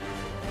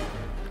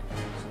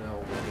 So now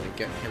we're gonna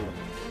get him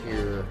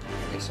here.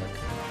 Wait a sec.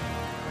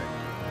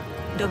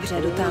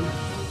 Dobře, jdu tam.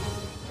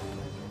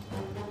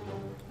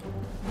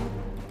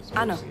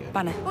 Ano,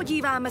 pane.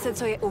 Podíváme se,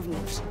 co je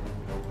uvnitř.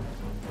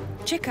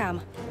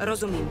 Čekám,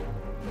 rozumím.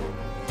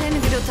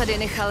 Ten, kdo tady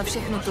nechal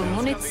všechnu tu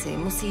munici,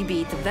 musí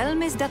být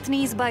velmi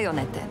zdatný s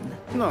bajonetem.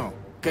 No,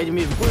 keď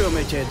mi v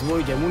bojomete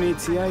dôjde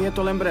munícia, je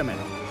to len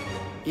bremeno.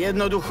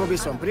 Jednoducho by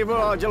som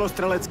privolal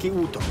delostrelecký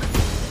útok.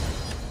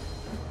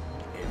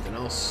 Anything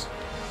else?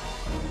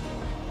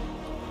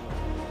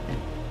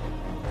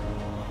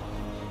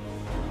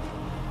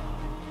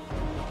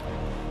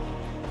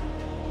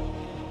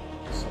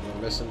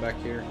 Something missing back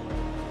here?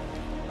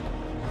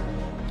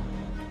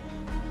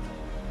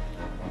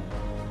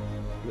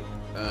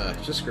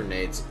 Just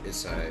grenades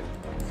inside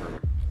from.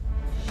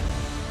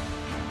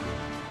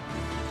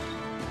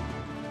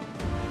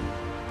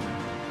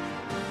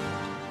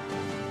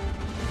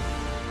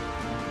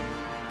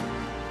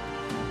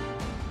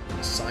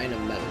 A sign of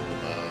metal.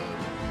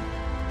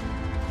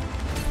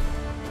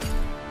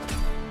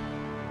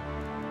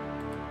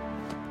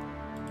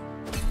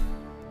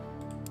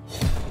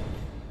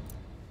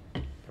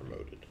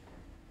 Promoted.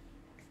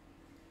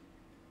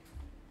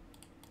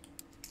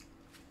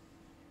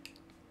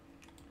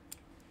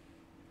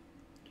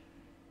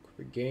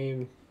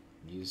 Game,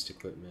 used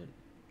equipment,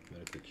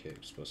 medical kit,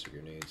 explosive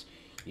grenades,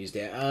 used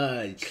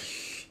that.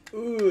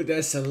 Ooh,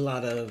 that's a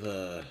lot of.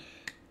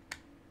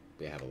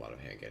 We have a lot of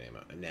handgun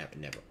ammo.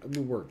 Never. I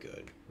mean, we're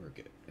good. We're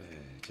good.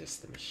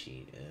 Just the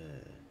machine.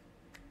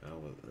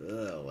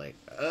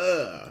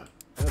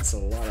 That's a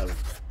lot of.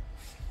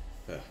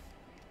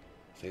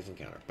 Faith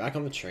encounter. Back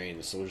on the train,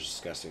 the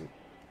soldiers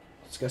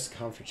discussed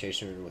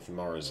confrontation with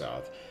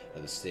Morozov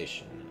at the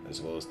station,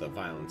 as well as the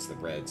violence the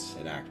Reds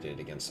had acted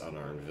against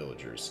unarmed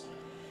villagers.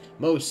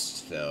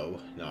 Most, though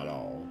not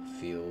all,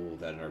 feel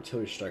that an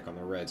artillery strike on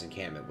the Reds'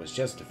 encampment was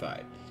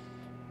justified.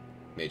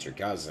 Major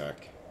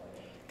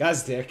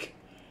Gazdik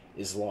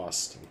is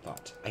lost in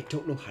thought. I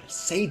don't know how to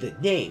say the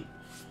name!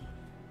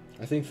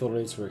 I think the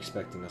Reds were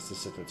expecting us to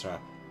set the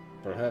trap.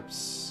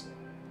 Perhaps...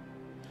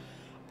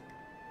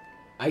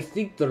 I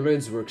think the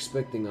Reds were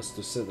expecting us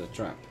to set a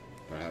trap.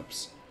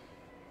 Perhaps.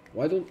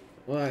 I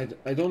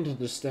don't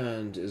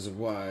understand is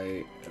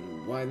why,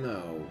 and why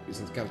now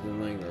isn't Captain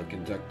Langer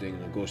conducting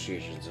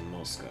negotiations in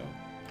Moscow?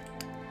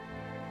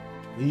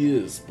 He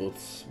is, but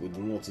we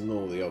do not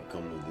know the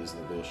outcome of this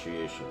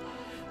negotiation.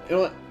 You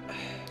know what?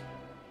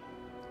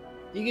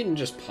 You can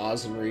just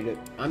pause and read it.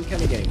 I'm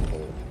kind of getting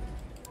bored.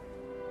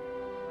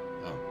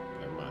 Oh,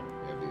 never mind.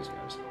 We have these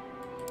guys.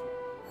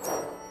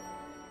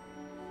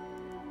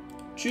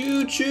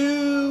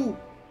 Choo-choo!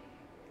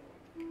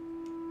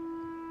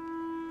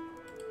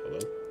 Hello?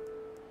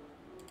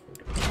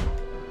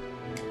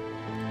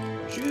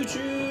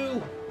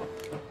 Choo-choo!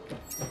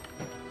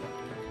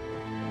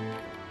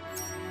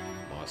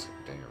 Moscow,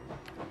 damn.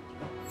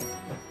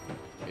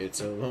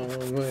 It's a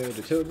long way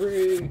to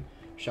Tilbury.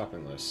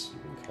 Shopping list. You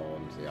can call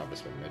into the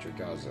office by Major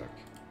Gazak.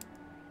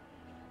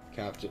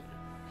 Captain,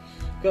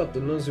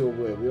 as you're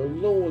aware, we are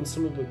low on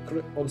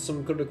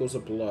some critical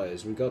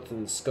supplies. We got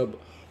in scub.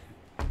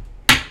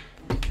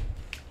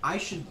 I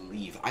should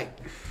leave.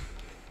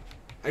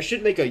 I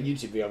should make a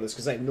YouTube video on this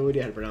because I have no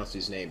idea how to pronounce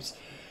these names.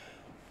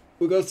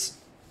 We got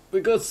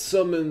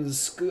some in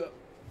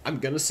I'm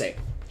gonna say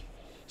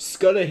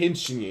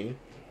Skadahinchini.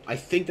 I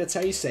think that's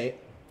how you say it.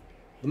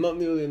 But not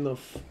nearly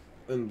enough,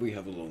 and we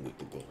have a long way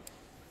to go.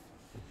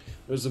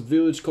 There's a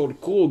village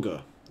called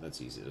Kolga. That's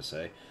easy to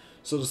say.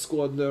 So the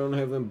squad there and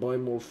have them buy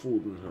more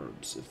food and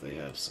herbs if they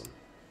have some.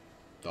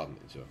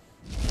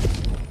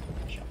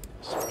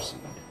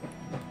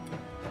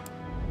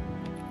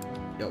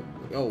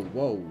 Yo,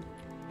 whoa,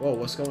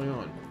 what's going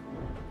on?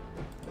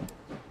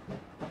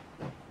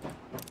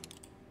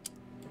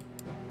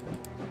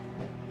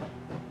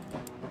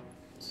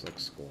 Select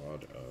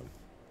squad.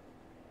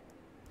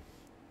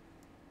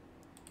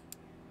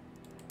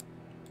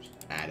 Just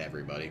add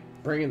everybody.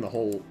 Bring in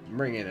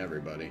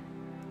everybody.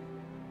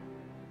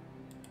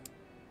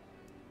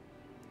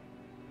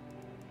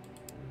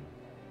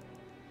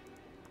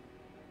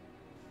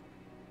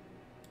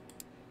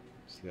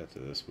 Let's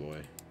get to this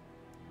boy.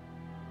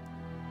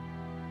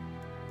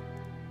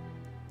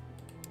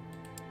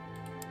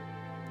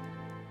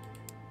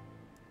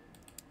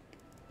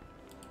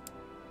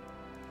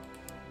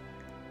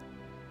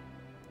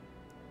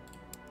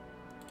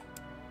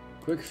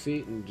 Quick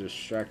feet and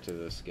distract to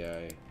this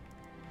guy.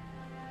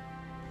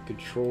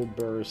 Control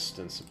burst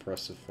and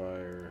suppressive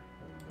fire.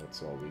 And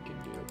that's all we can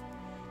do.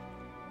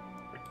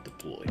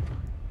 Deploy.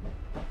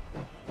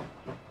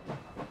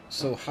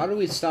 So how do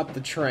we stop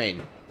the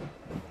train?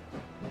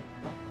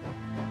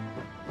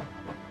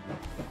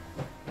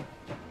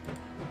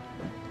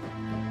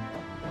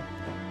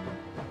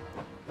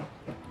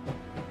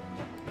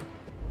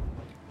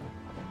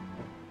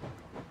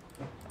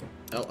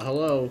 Oh,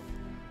 hello.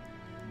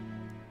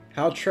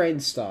 How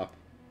trains stop?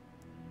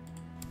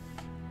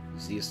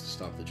 Easiest to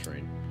stop the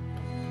train.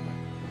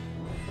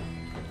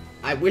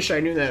 I wish I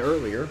knew that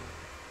earlier.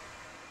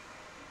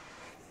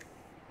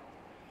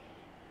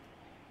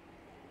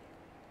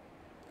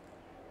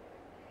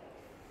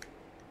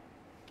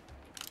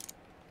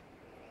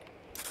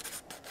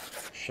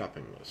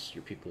 Shopping list.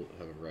 Your people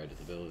have arrived at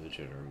the village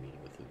and are meeting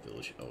with the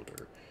village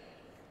elder.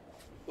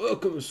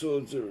 Welcome,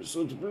 soldiers.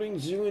 What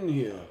brings you in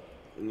here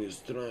in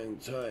these trying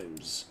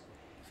times?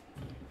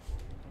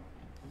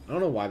 I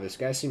don't know why this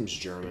guy seems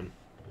German.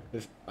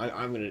 If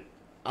I'm gonna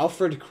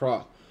Alfred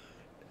Cross.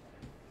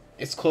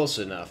 It's close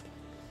enough.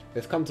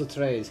 We've come to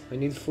trade. I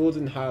need food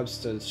and herbs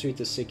to treat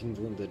the sick and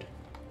wounded.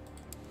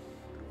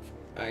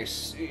 I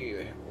see.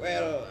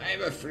 Well,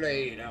 I'm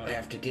afraid I'll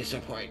have to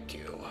disappoint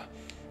you.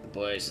 The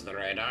boys of the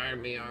Red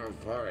Army have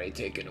already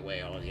taken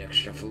away all the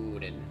extra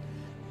food and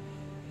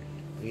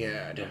we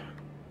had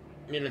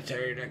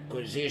military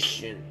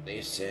requisition,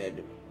 they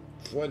said,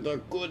 for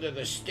the good of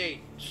the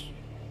state,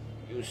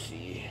 you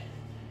see.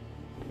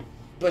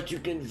 But you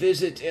can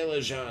visit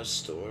Elijah's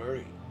store.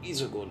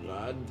 He's a good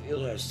lad.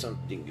 He'll have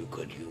something you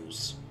could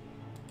use.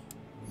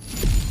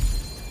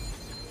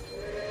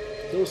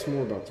 Tell us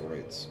more about the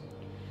raids.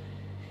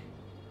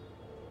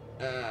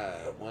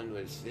 One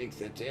would think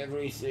that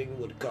everything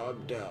would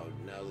calm down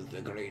now that the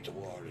Great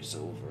War is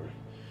over.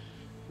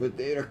 But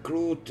they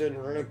recruit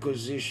and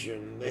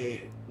requisition,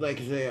 they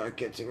are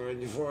getting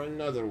ready for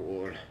another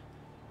war.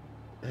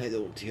 I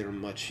don't hear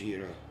much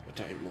here, but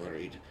I'm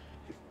worried.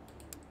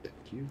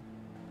 Thank you.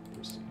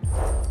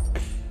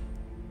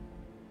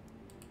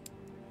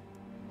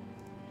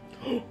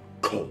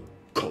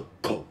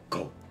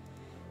 Go.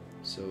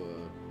 So,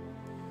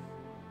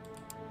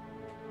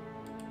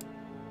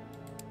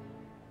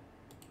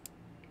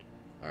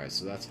 alright,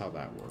 so that's how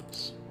that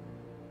works.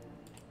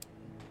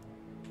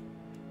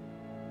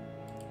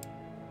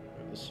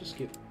 Right, let's just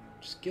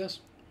guess.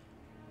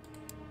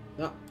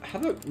 Now, how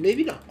about,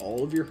 maybe not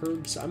all of your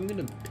herbs? I'm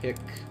gonna pick...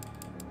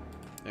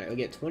 Alright, I'll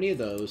get 20 of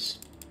those.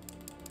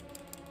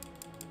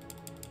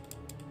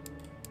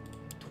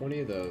 20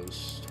 of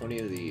those. 20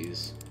 of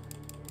these.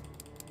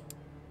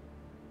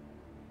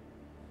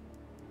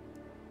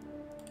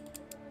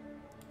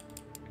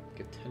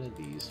 Get 10 of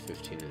these,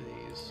 15 of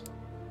these.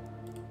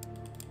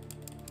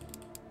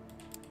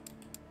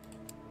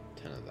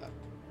 10 of that.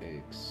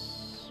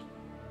 Eggs.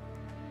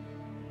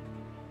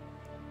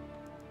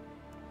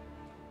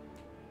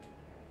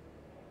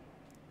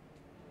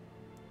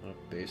 A lot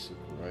of basic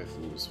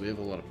rifles. We have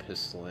a lot of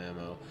pistol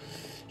ammo.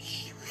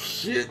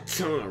 Shit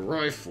ton of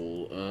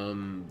rifle.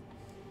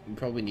 We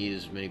probably need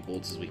as many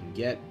bolts as we can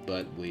get,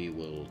 but we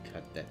will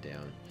cut that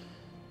down.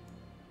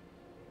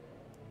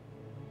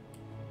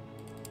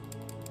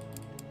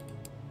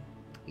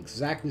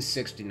 Exactly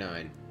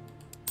 69.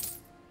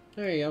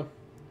 There you go.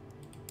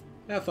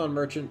 Have fun,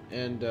 merchant,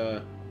 and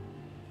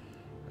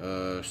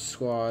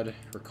squad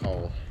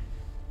recall.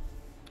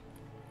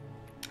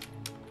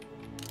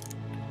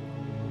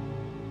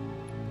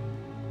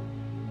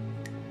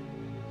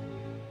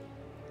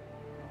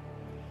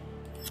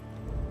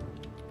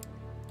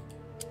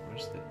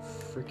 Where's that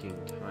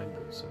freaking time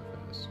go so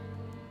fast?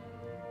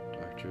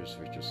 Doctors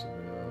are just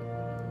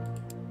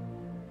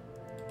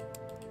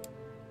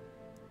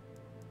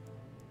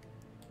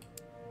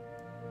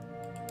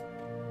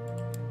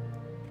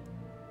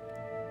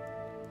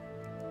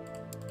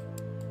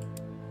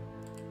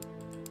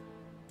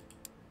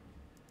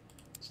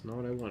not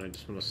what I want, I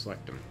just want to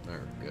select them.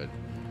 Alright, good.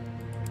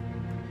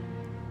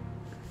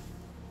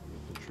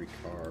 Infantry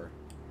car.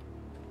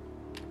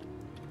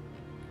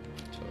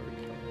 Artillery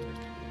car.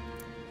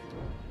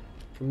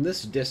 From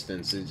this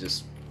distance, it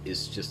just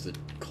is just the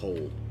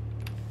coal.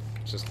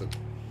 It's just the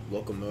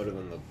locomotive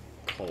and the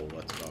coal,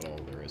 that's about all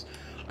there is.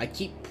 I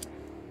keep...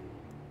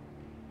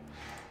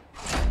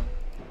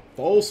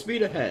 Full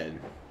speed ahead.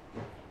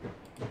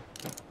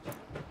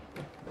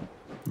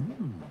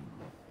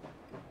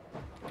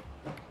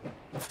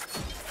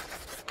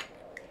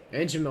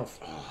 Engine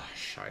malfunction. Oh,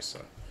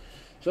 scheisse.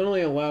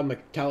 Suddenly a loud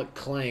metallic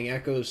clang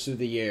echoes through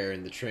the air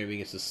and the train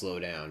begins to slow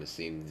down. It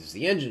seems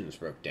the engines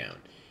broke down.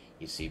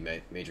 You see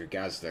Major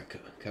Gazda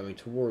coming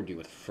toward you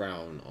with a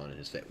frown on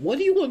his face. What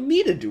do you want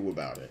me to do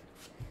about it?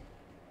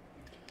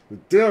 The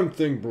damn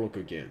thing broke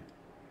again.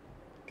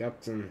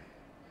 Captain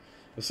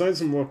Assign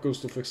some workers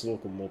to fix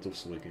locomotives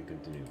so we can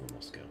continue to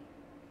Moscow.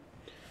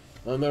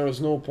 And there is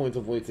no point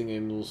of waiting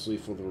aimlessly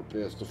for the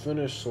repairs to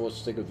finish, so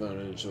let's take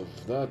advantage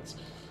of that.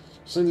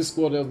 Send the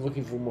squad out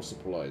looking for more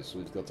supplies.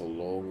 We've got a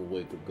long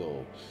way to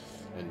go,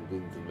 and we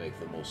need to make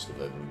the most of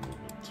every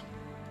movement.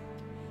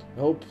 I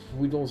hope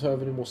we don't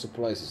have any more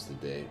surprises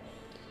today.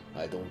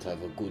 I don't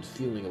have a good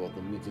feeling about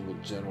the meeting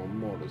with General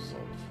Morozov.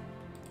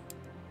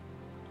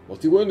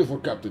 What are you waiting for,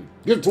 Captain?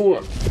 Get to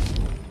work!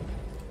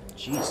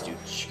 Jeez, dude.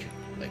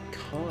 Like,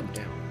 calm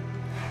down.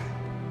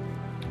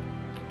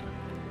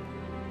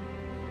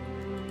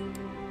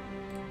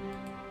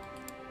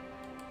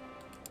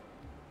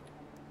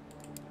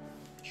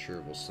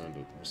 Sure, we'll send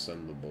it. We'll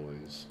send the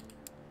boys.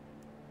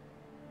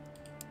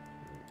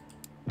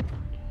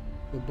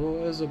 The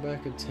boys are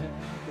back in town.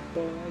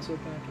 The boys are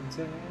back in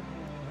town.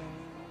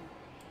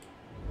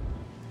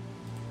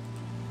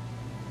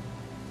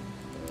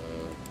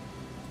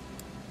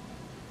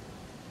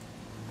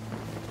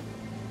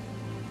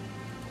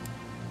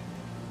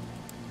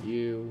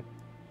 You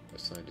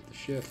assigned to the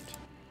shift.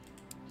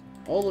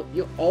 All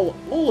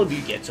of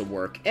you get to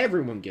work.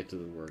 Everyone get to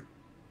the work.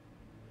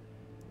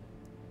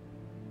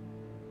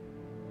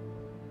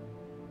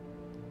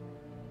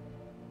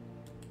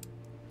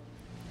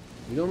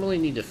 We don't really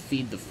need to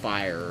feed the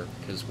fire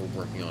because we're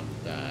working on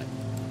that.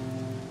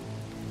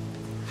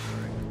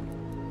 Alright.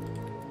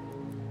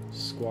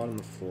 Squad in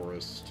the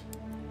forest.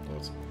 Oh,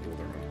 it's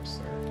they're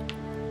almost there.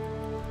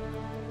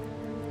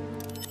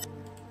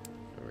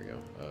 There we go.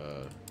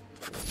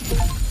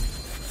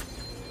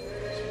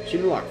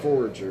 Achievement lock,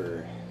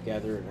 forager.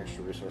 Gather an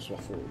extra resource while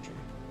foraging.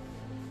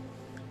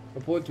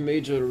 Report to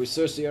Major to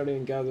research the area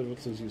and gather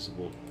what is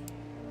usable.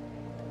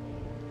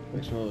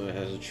 Maximilian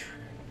has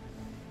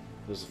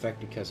was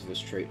affected because of his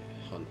trait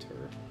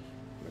Hunter.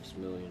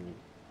 Maximilian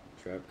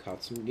trap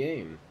caught some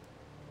game.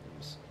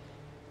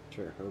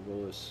 Trait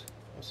herbalist.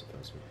 Also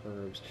found some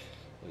herbs.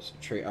 There's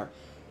a trait art.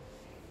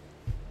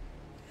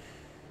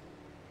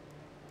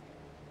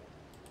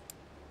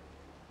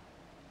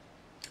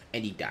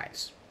 And he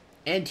dies.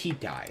 And he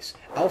dies.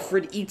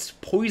 Alfred eats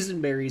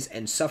poison berries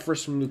and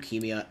suffers from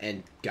leukemia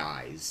and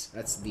dies.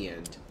 That's the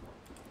end.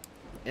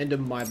 End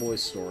of my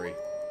boy's story.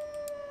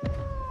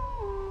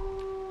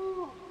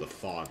 The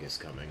fog is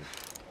coming.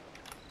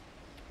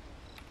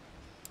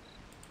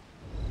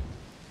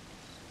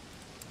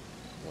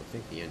 Well, I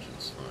think the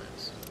engine's fine,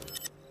 so...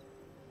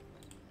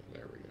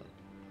 There we go.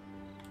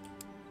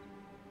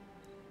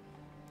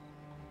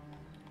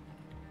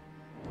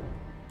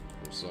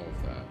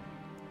 Resolve that.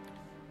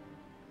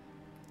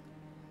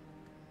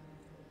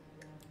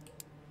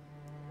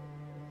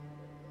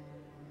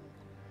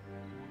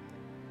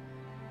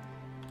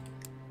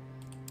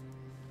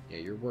 Yeah,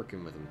 you're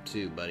working with him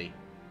too, buddy.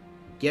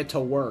 Get to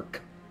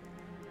work.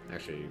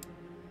 Actually,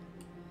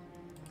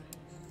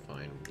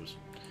 fine. We'll just...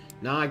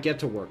 Nah, get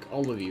to work.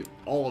 All of you.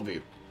 All of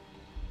you.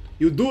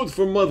 You do it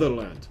for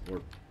motherland.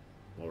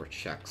 We're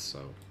Czechs,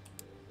 so...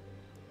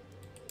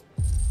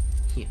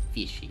 Yeah,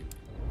 fishy.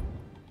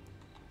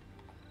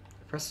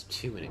 I pressed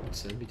 2 and it would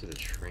send me to the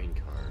train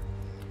car.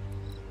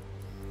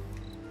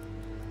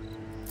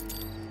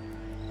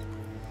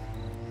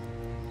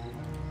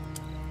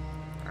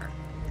 Alright.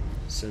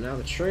 So now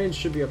the train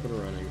should be up and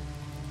running.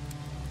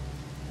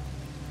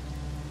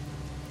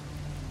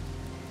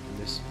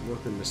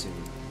 Work the missing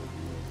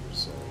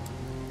resolve.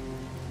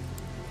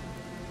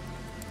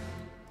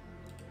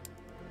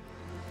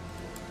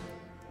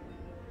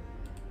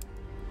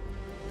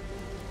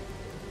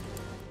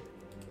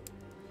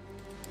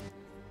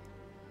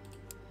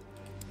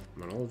 I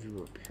mean, all of you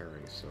are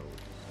repairing, so...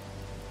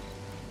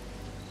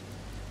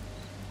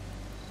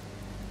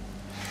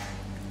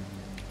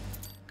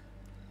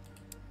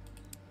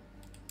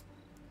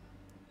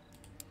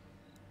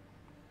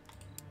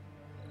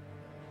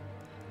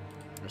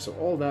 So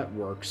all that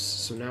works,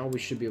 so now we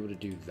should be able to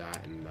do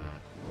that and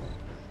that.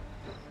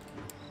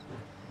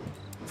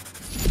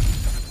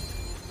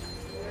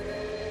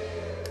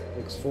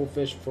 Looks full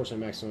fish,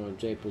 fortunately Maximilian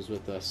Jape was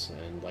with us,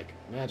 and like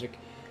magic.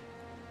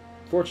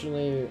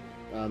 Fortunately,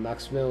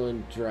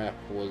 Maximilian Drapp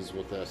was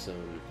with us,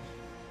 and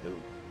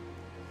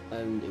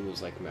it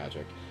was like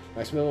magic.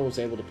 Maximilian was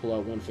able to pull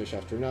out one fish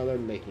after another,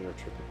 making our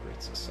trip a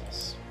great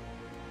success.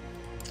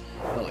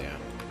 Oh yeah.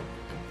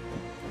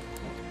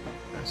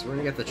 So we're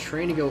gonna get the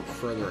train to go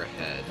further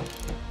ahead.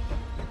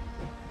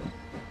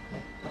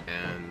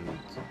 And...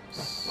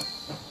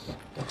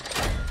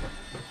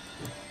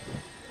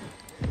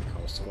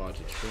 call squad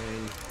to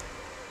train.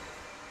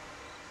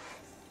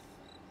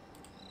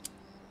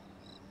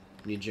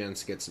 Need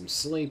gents to get some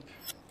sleep.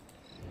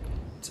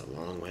 It's a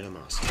long way to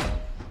Moscow.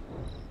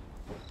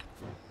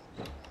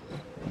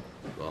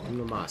 Welcome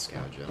to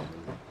Moscow, gentlemen.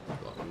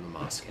 Welcome to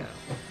Moscow.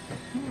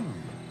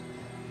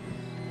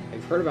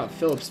 I've heard about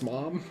Philip's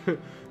mom.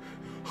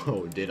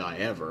 Oh, did I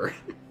ever.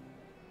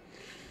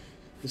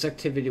 This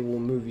activity will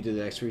move you to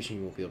the next region.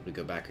 You won't be able to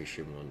go back if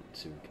you want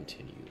to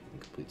continue.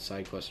 Incomplete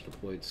side quests or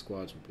deployed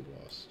squads will be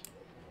lost.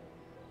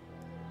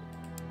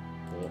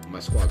 Well,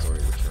 my squad's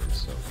already returned,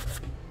 so...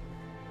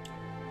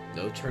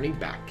 No turning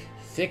back.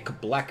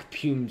 Thick black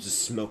fumes of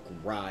smoke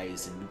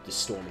rise and meet the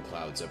storm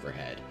clouds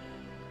overhead.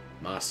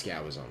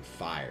 Moscow is on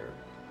fire.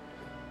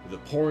 With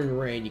the pouring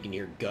rain, you can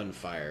hear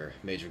gunfire.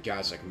 Major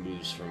Gazek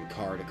moves from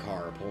car to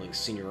car, pulling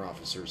senior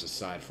officers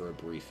aside for a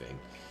briefing.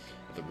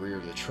 At the rear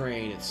of the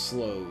train, it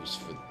slows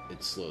for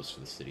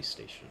the city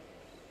station.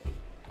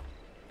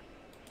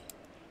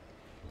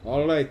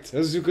 Alright,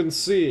 as you can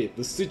see,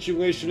 the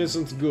situation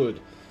isn't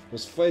good.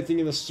 There's fighting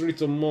in the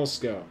streets of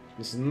Moscow.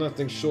 This is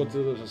nothing short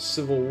of a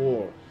civil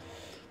war.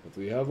 But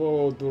we have our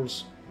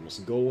orders. We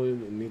must go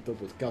in and meet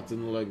up with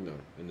Captain Legner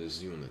and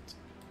his unit.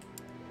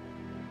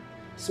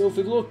 So if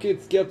we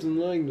locate Captain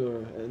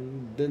Legner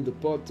and then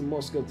depart to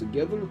Moscow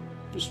together,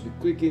 just be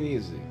quick and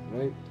easy,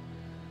 right?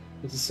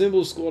 With a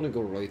simple squad and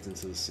go right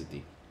into the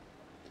city.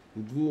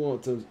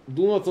 You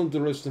do not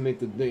underestimate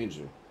the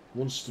danger.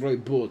 One stray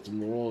bullet and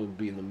we'll all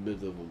be in the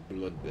middle of a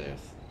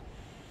bloodbath.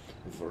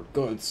 And for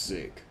God's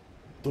sake,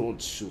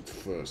 don't shoot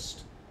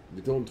first.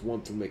 We don't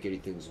want to make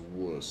anything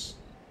worse.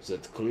 Is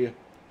that clear?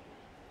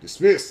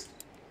 Dismissed!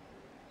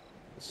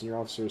 The senior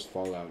officers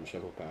fall out and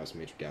shuffle past.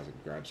 Major Gazek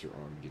grabs your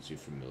arm and gives you a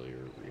familiar,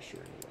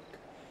 reassuring look.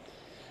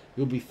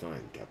 You'll be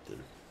fine, Captain.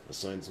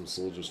 Assign some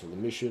soldiers for the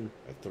mission.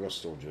 I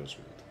trust your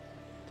judgment.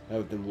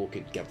 Have them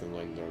locate Captain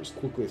Legner as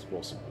quickly as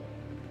possible.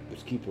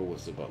 But keep her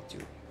wits about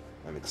you.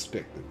 I'm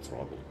expecting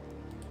trouble.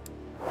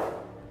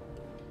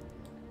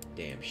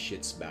 Damn,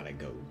 shit's about to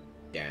go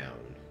down.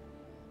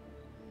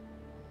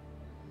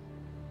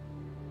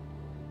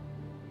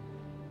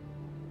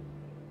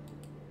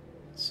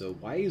 So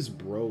why is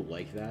bro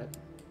like that?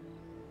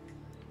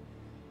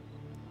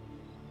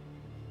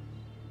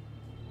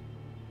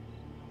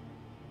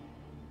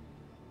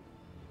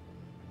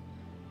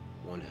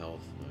 One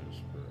health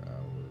minus per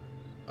hour.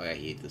 Oh, I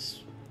hate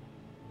this.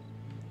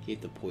 I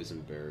hate the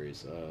poison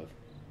berries.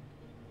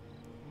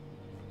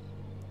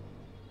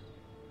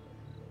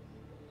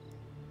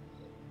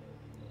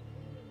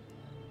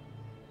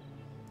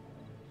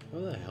 How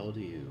the hell do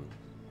you...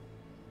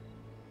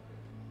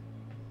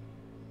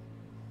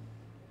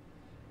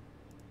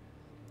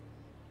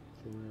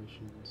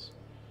 Rations.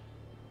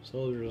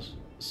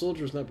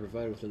 Soldiers not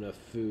provided with enough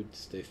food to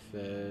stay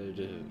fed,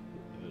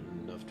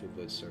 enough to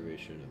avoid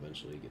starvation,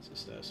 eventually gets his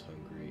status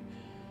hungry.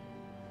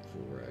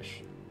 Full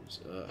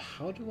rations.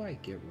 How do I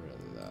get rid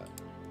of that?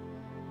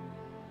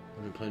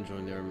 I'm planning to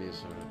join the army,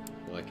 so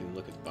well, I can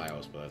look at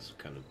BIOS, but that's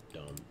kind of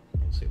dumb.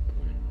 I'll say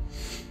point.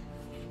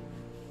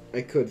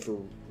 I could for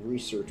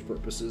research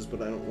purposes,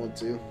 but I don't want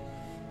to.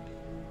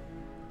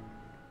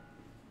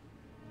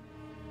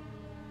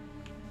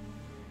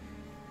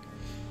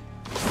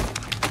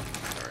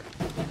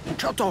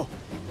 Čo to?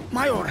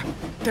 Major,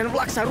 ten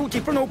vlak sa rúti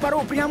plnou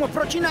parou priamo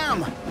proti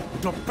nám.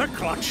 Do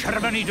pekla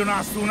červený do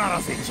nás tu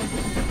narazit.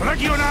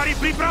 Legionári,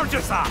 pripravte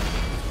sa!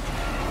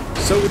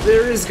 So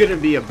there is gonna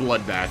be a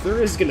bloodbath.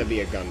 There is gonna be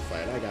a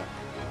gunfight. I got...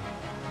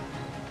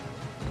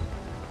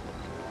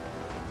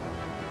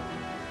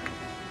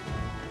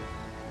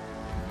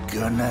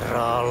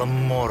 Generál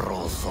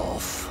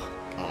Morozov.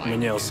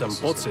 Měl jsem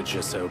pocit,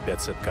 že se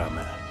opět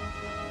setkáme.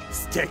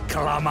 Jste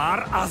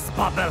klamár a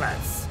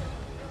zbabelec.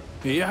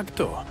 Jak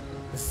to?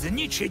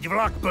 Zničiť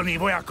vlak plný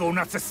vojaků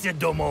na cestě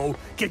domů,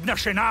 keď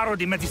naše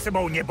národy mezi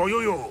sebou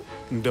nebojují.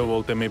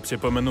 Dovolte mi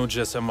připomenout,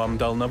 že jsem vám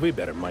dal na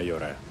výběr,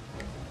 majore.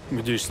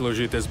 Když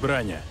složíte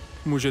zbraně,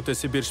 můžete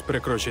Sibirš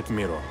překročit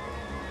míru.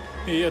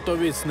 Je to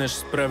víc než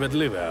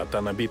spravedlivé a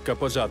ta nabídka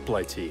pořád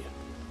platí.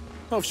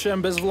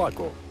 Ovšem bez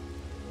vlaku.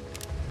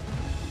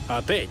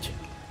 A teď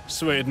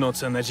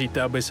svojednoce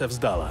neříte, aby se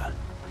vzdala.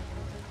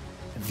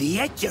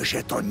 Viete,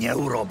 že to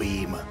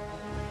neurobím.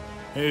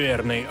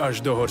 Věrný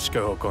až do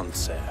horského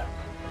konce.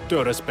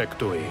 To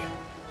respektuji.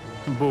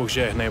 Bůh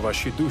žehnej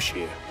vaši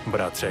duši,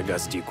 bratře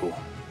Gazdíku.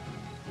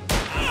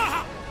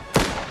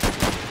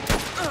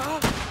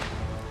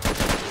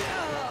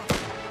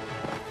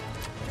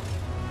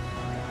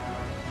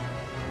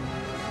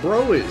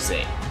 Bro is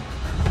it?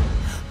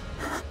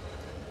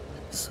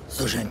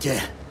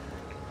 Zožente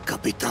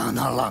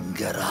kapitána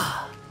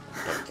Langera.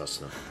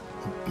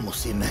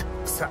 Musíme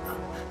sa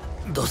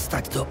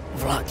dostať do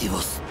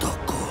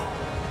Vladivostoku.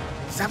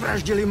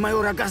 Zavraždili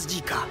majora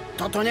Gazdíka.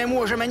 Toto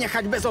nemôžeme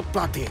nechať bez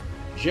odplaty.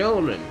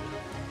 Gentlemen,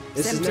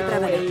 this is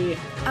now a...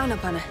 Ano,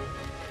 pane.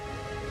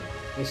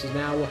 This is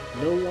now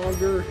no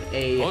longer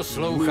a...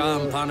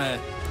 Poslouchám, pane.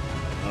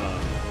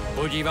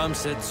 Podívám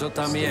se, co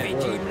tam je.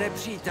 Vidím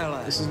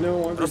nepřítele. This is no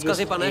longer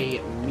Rozkazy, just pane?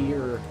 a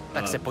mere...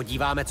 Tak se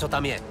podíváme, co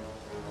tam je.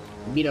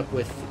 Meet up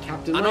with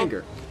Captain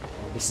Langer.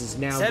 This is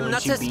now going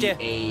to be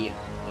a...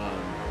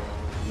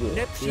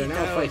 We are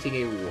now fighting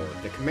a war.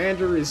 The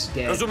commander is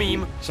dead.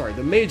 Rozumím. Sorry,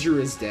 the major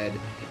is dead.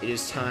 It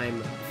is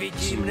time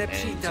Vidím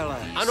nepřítele.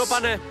 Ano,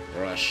 pane.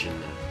 Russian.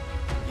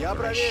 Já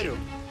pravěru.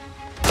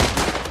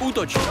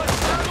 Útoč.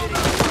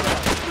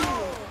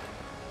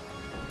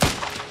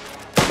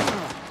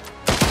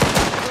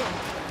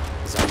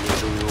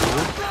 Zaměřuju.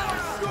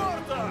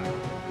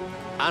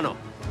 Ano.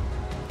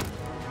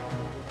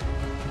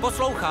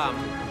 Poslouchám.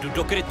 Jdu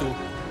do krytu.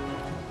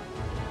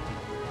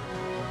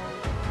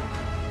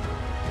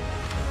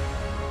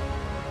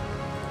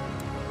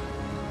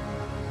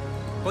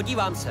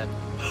 Podívám se.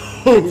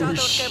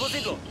 Přátelské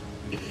vozidlo.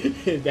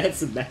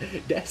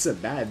 That's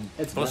bad.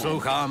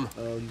 Poslouchám.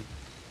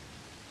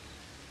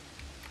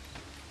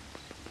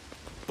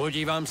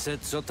 Podívám se,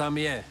 co tam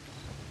je.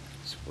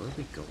 So where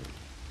are we going?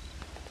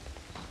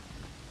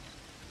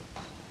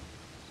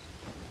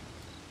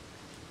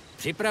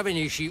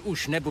 Připravenější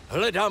už nebudu.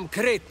 Hledám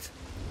kryt.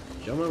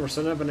 Gentlemen, we're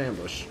setting up an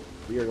ambush.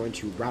 We are going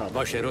to rattle.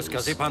 Vaše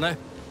rozkazy, pane?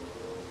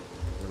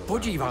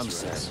 Podívám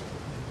se.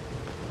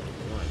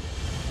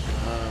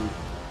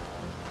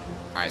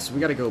 Alright, so we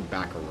gotta go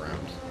back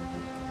around.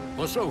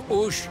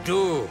 Už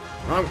jdu.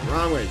 Wrong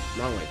way.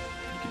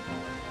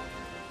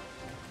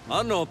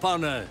 Ano,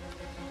 pane.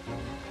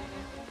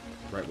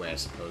 Right way, I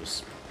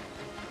suppose.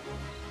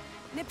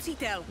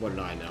 Nepřítel. What did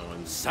I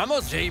know?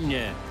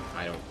 Samozřejmě.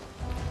 I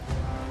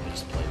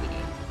just play the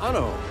game.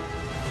 Ano.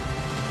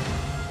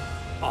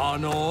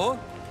 Ano,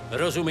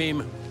 rozumím.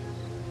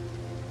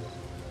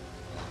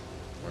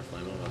 More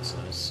flame, that's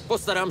nice.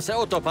 Postarám se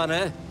o to,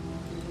 pane.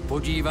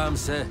 Podívám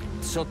se,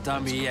 co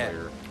tam je.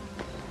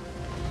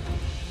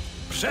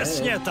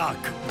 Přesně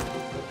tak.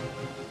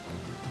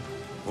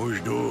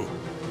 Už jdu.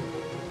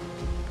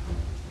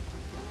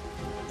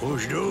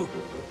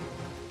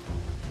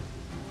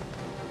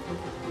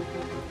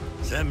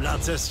 Jsem na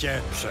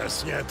cestě.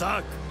 Přesně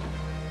tak.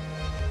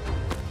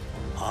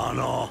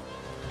 Ano.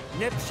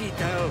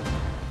 Nepřítel.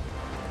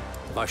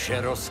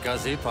 Vaše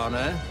rozkazy,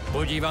 pane?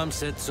 Podívám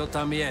se, co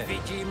tam je.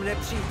 Vidím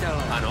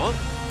nepřítele. Ano?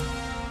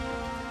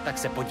 Tak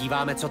se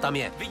podíváme, co tam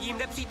je. Vidím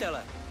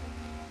nepřítele.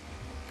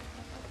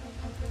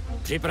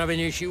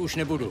 Připravenější už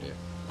nebudu.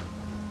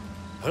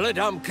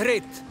 Hledám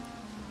kryt.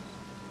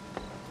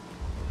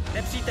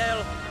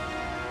 Nepřítel.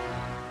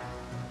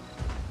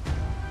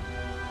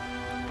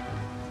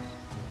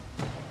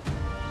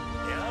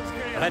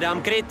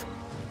 Hledám kryt.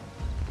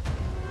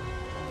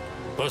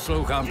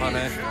 Poslouchám,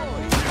 pane.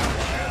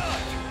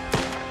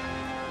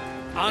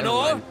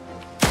 Ano?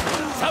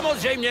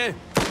 Samozřejmě.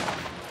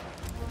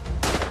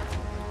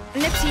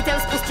 Nepřítel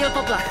spustil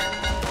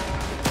poplach.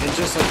 And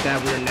just like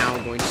that, we are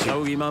now going to...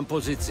 Zaujímám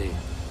pozici.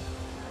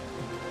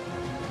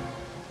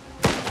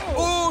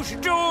 Už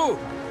jdu!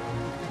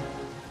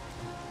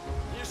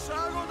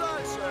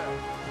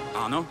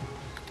 Ano?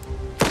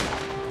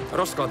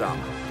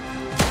 Rozkladám.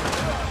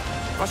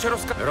 Vaše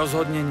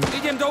rozhodnění.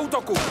 Idem do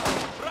útoku.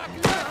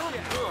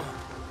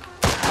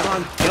 Come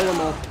on, kill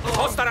them all.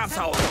 Postarám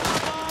se o to.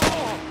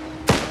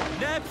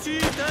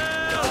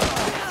 Nepřítel!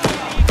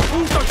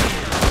 Útočí!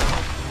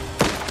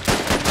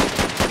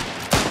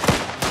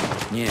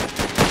 Nie.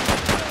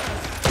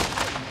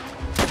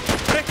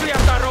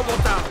 Prekliatá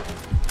robota!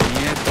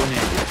 Nie, to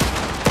nejde.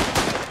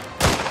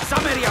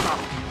 Zameriavam!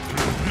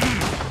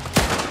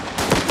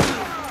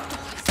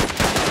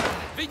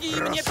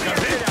 Vidím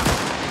nepřítela!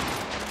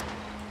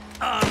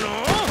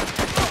 Ano.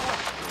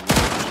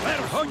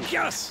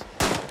 Verhoďas.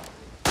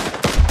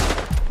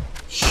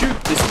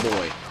 Shoot this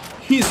boy.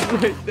 He's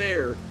right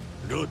there.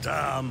 Jdu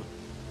tam.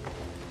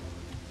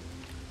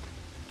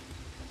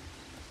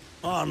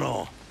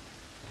 Ano.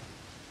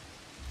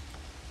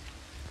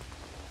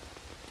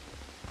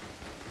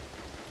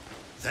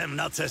 Jsem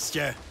na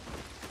cestě.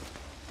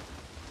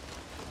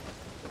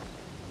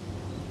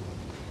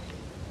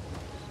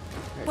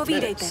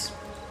 Povídejte.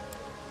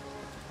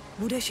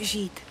 Budeš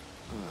žít.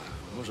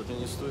 Może to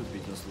nie stojí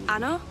být na službu.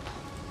 Ano?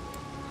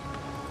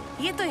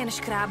 Je to jen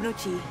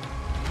škrábnutí.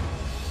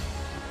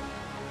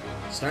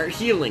 Start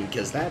healing,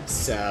 because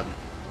that's, that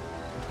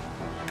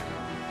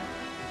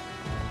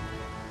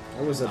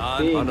was a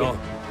big... Ano.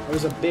 That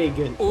was a big...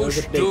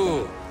 Už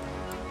jdu.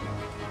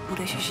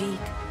 Budeš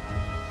žít.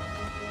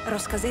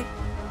 Rozkazy?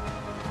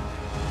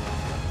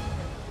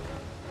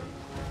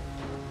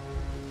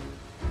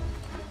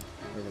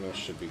 Everyone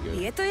else should be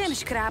good. Je to jen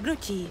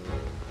škrábnutí.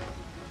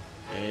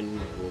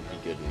 And we'll be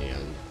good in the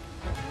end.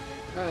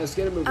 Alright, let's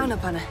get it moving. Ano,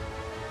 pane.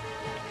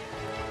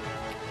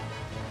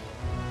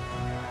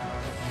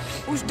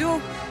 Už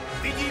jdu.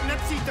 Vidím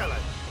nepřítele.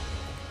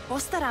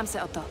 Postarám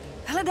se o to.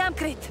 Hledám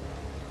kryt.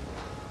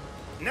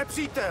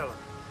 Nepřítel.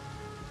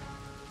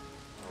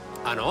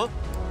 Ano?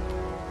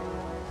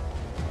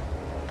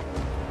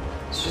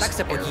 Tak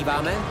se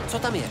podíváme, co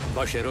tam je.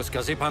 Vaše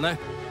rozkazy, pane?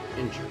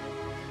 Injured.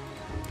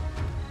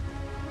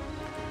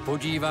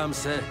 Podívám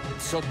se,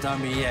 co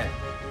tam je.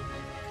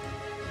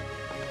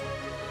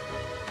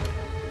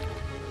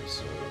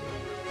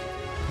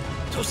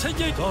 Co se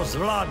děje? To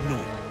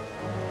zvládnu.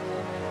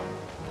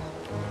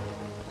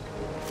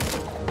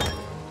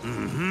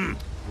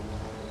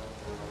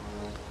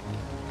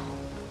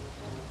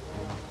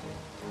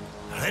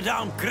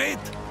 Hledám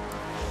kryt.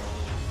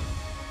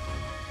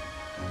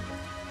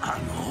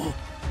 Ano.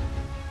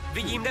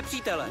 Vidím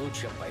nepřítele.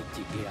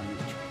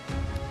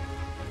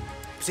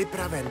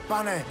 Připraven,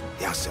 pane.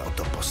 Já se o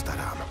to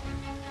postarám.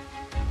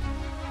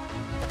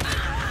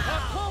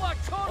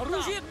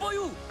 Oruží k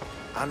boju!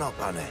 Ano,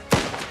 pane.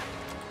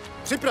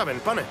 Připraven,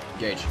 pane.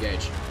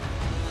 Gage.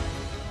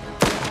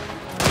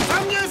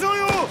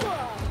 Zaměřuju!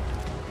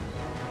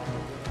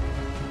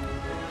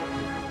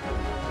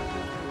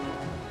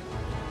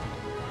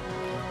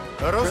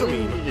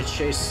 Rozumím. We need to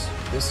chase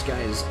this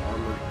guy's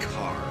armored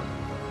car.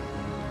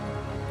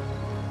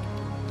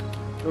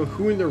 Oh,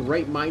 who in their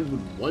right mind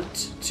would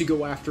want to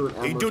go after an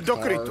armored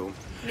car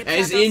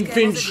as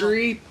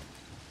infantry?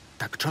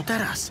 Tak čo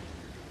teraz?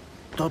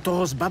 Do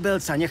toho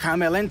zbabelca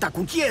necháme len tak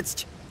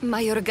utiecť?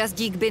 Major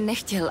Gazdík by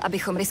nechtěl,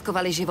 abychom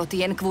riskovali život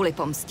jen kvůli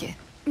pomstě.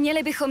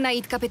 Měli bychom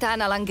najít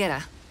kapitána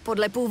Langera.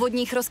 Podle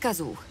původních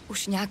rozkazů.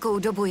 Už nějakou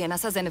dobu je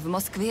nasazen v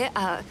Moskvě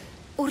a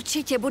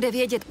určitě bude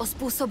vědět o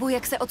způsobu,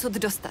 jak se odsud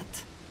dostat.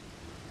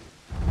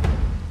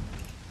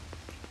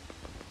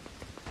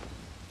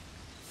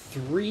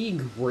 Three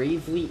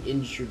gravely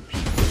injured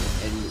people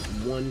and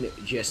one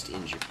just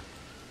injured.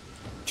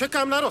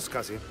 Čekám na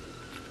rozkazy.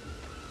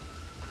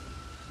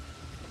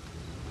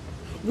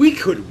 We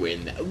could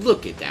win that.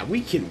 Look at that.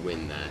 We can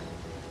win that.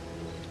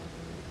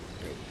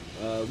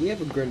 We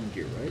have a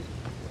grenadier, right?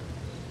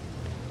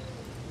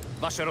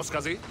 Vaše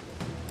rozkazy?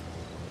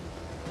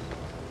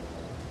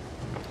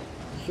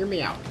 Hear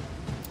me out.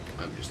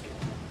 I'm just kidding.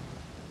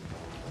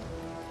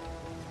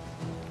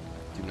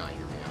 Do not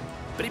hear me out.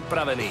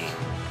 Připravený.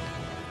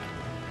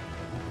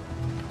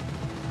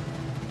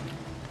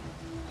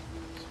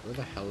 So where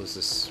the hell is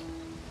this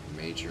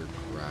Major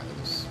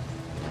Gratis?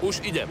 Už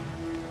idem.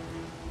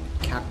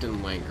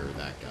 Captain Langer,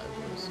 that guy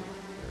was.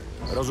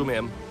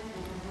 Rozumím.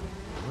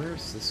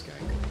 Where's this guy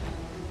going?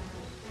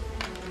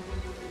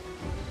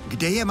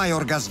 Kde je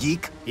major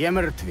Gazdík? Je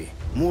mrtvý.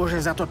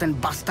 Může za to ten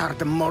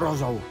bastard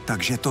Morozov.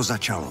 Takže to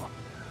začalo.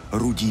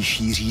 Rudí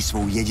šíří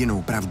svou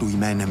jedinou pravdu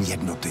jménem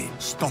jednoty.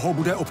 Z toho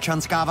bude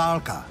občanská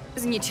válka.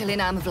 Zničili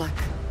nám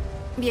vlak.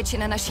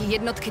 Většina naší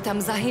jednotky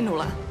tam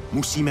zahynula.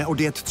 Musíme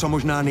odjet co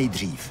možná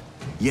nejdřív.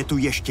 Je tu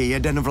ještě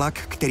jeden vlak,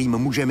 kterým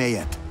můžeme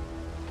jet.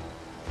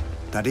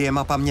 Tady je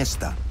mapa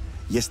města.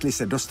 Jestli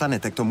se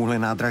dostanete k tomuhle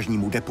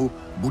nádražnímu depu,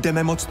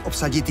 budeme moct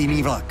obsadit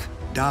jiný vlak.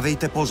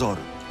 Dávejte pozor.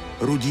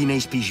 Rudí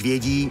nejspíš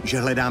vědí, že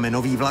hledáme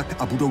nový vlak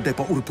a budou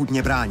depo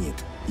urputně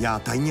bránit. Já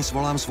tajně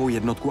svolám svou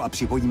jednotku a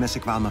připojíme se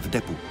k vám v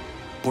depu.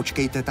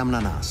 Počkejte tam na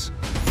nás.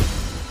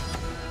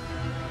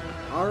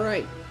 All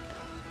right.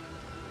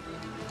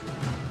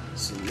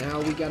 So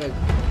now we gotta...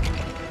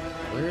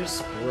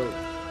 Where's bro?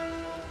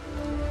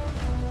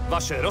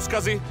 Vaše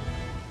rozkazy?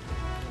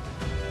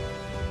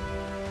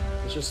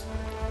 Just...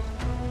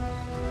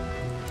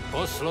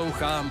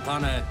 Poslouchám,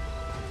 pane.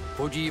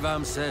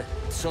 Podívám se,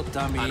 co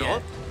tam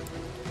je.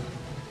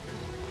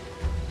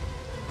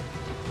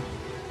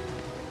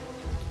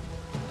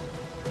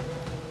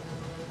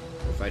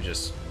 If I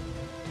just...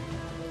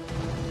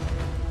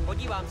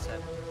 Podívám se.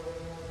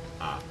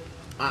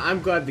 I'm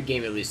glad the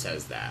game at least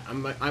has that.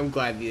 I'm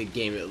glad the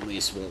game at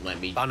least won't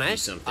let me do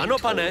something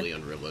totally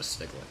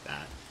unrealistic like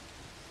that.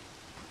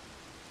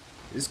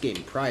 This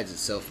game prides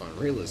itself on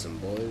realism,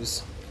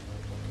 boys.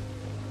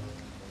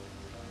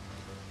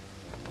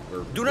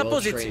 Where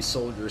well-trained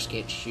soldiers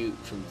can't shoot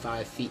from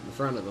 5 feet in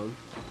front of them.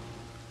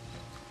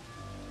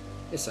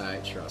 Yes, I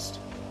trust.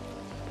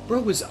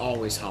 Bro is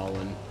always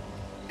hauling.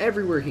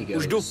 Everywhere he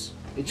goes.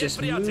 It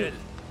just moves.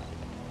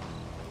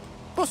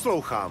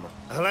 Poslouchám.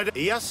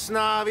 Hledej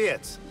jasná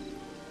věc.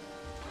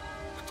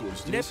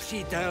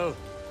 Nepřítel.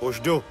 Už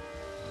jdu.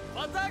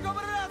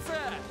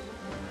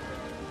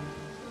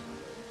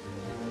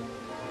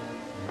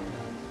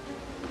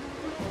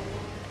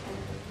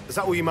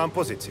 Zaujímám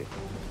pozici.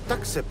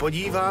 Tak se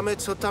podíváme,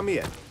 co tam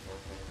je.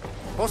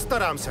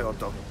 Postarám se o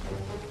to.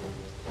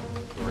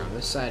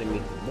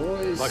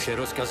 Vaše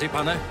rozkazy,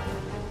 pane?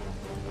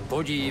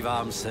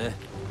 Podívám se.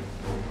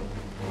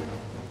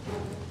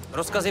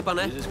 Rozkazy,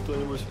 pane?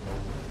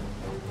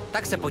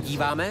 Tak se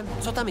podíváme,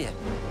 co tam je.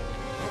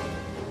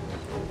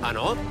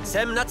 Ano,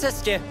 jsem na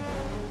cestě.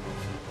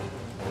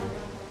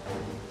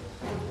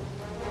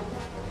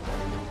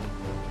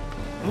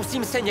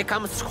 Musím se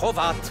někam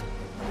schovat.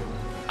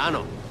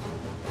 Ano.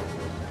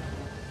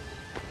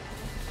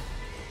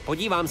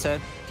 Podívám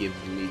se. Give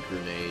me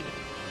grenade.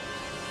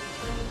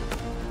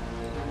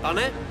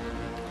 Pane?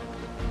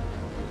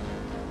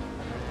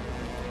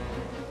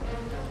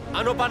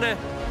 Ano, pane.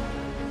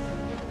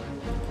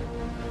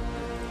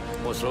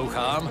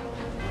 Poslouchám.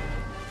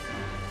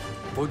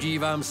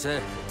 Podívám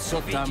se,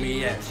 co tam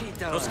je.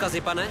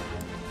 Rozkazy, pane?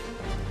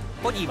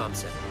 Podívám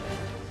se.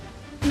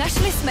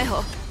 Našli jsme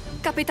ho.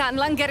 Kapitán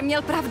Langer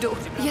měl pravdu.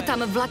 Je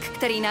tam vlak,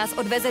 který nás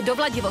odveze do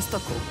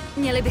Vladivostoku.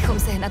 Měli bychom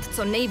sehnat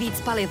co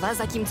nejvíc paliva,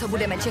 zatímco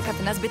budeme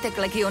čekat na zbytek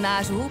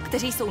legionářů,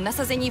 kteří jsou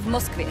nasazení v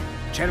Moskvě.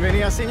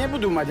 Červení asi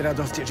nebudú mať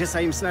radosť, že sa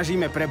im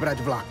snažíme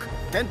prebrať vlak.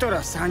 Tento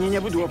raz sa ani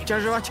nebudú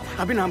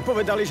obťažovať, aby nám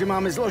povedali, že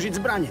máme zložiť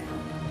zbranie.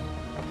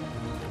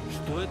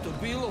 Čo je to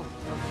bylo?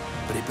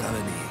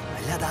 Připravený.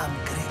 Hľadám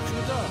kryt.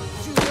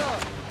 You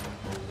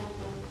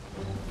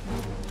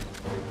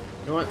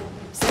know what?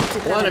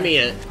 One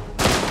minute.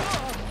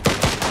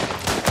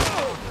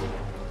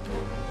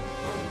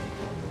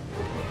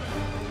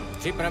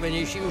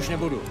 Připravenější už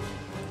nebudu.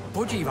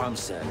 Podívám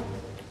se.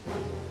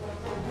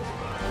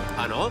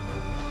 Ano?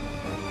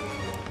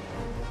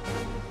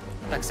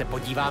 Tak se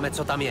podíváme,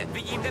 co tam je.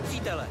 Vidím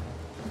nepřítele.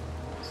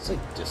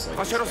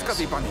 Vaše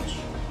rozkazy, pane.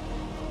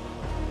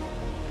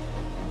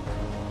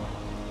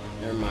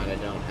 Never mind, I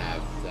don't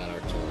have that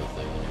artillery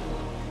thing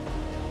anymore.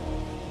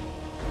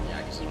 Yeah,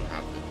 I guess I don't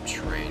have the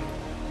train.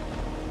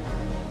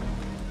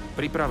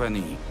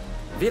 Připravený.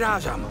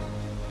 Vyrážam.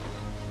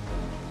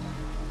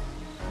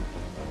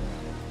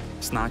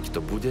 Snáď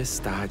to bude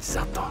stáť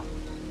za to.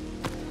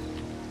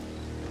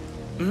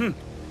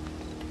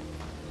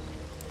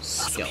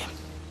 Skeleton.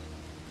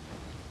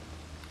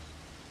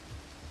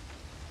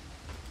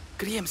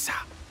 Kryjem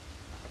sa.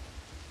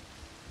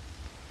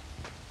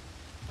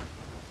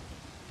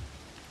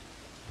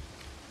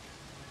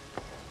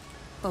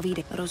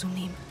 Povídej,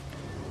 rozumím.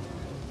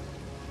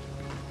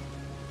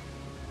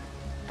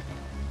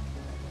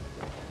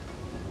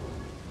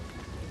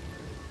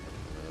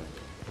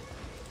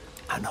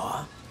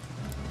 Ano.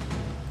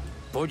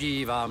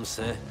 Podívám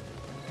se.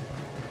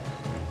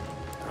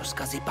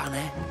 Rozkazy,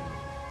 pane?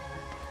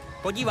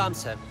 Podívám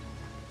se.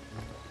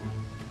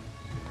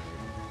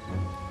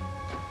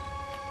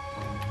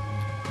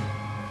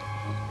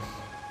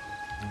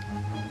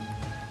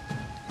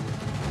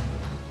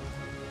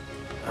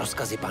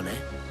 Rozkazy, pane?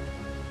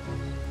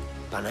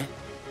 Pane?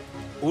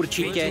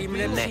 Určitě Vidím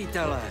ne.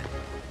 nepřítele.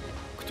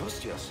 Kto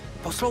ste asi?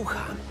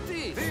 Poslouchám.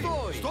 Ty,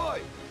 stoj!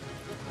 Stoj!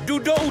 Jdu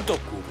do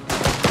útoku.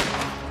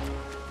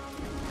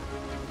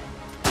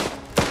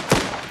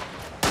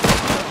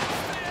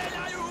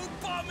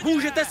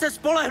 Můžete se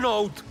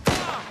spolehnout.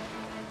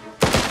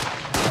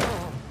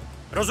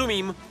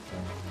 Rozumím.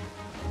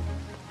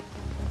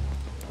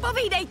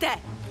 Povídejte!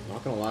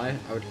 Not gonna lie,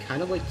 I would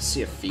kind of like to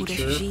see a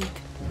feature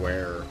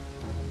where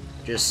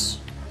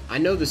just I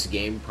know this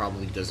game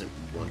probably doesn't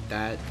want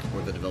that,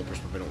 or the developers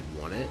probably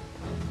don't want it,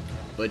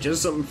 but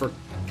just something for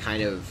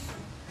kind of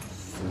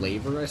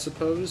flavor, I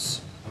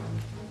suppose.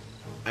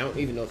 I don't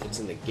even know if it's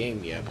in the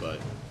game yet, but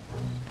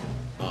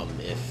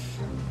if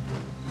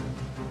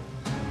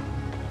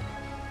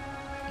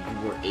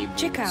you were able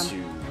to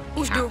capture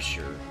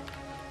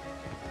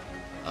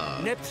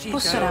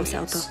Postarám se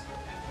o to.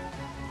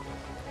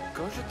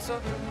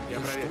 Кажется, я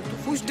проверю.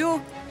 Už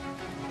jdu.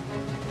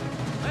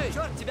 Hej,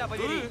 čort тебя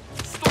подери!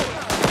 Stoj!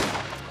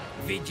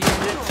 Vidím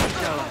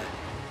nepřítele.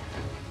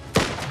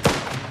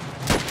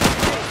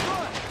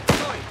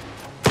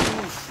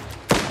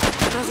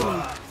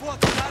 Rozumím.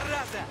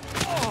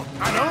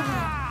 Ano?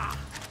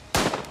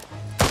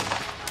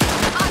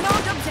 Ano,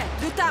 dobře,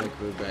 jdu tam.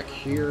 go back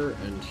here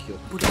and he'll.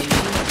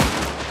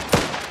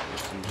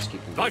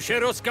 Vaše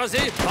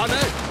rozkazy,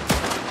 pane?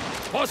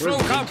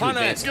 Poslouchám,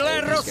 pane,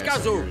 dle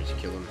rozkazu!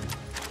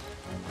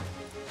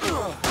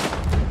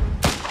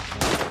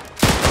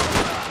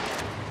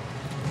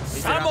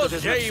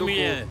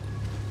 Samozřejmě!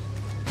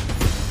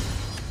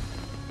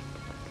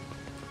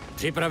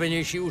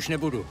 Připravenější už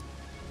nebudu.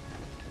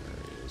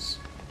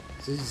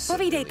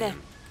 Povídejte.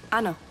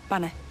 Ano,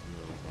 pane.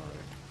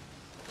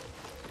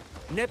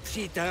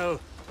 Nepřítel.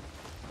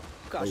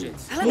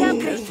 Hledám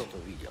kryt.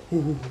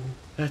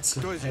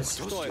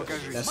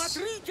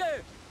 Смотрите!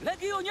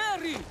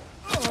 Legionnaires!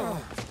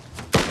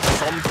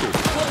 Som tu.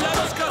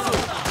 Podle rozkazu!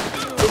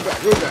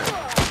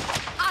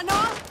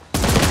 Ano.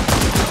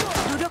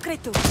 Jdu do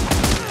krytu.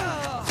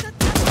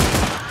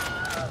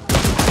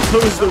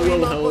 Who's the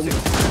Wilhelm?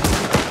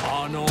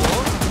 Ano.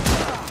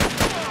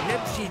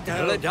 Nepřítel.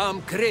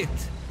 Hledám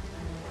kryt.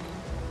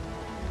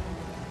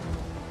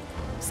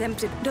 Jsem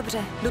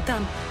Dobře, jdu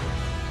tam.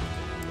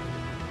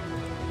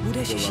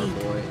 Budeš žít.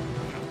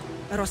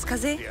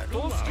 Rozkazy?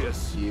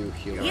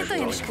 Je to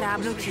jen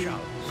škrábnutí.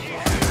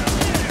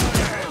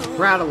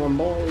 Rattle them,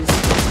 boys.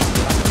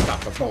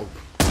 Stop the bomb.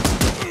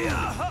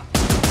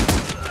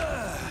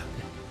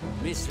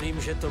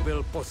 Myslím, že to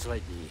byl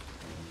poslední.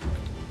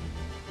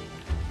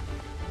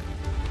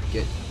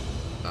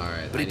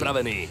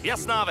 Připravený.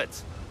 Jasná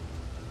věc.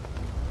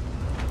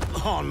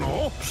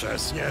 Ano,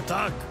 přesně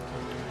tak.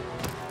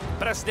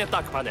 Presne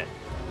tak, pane.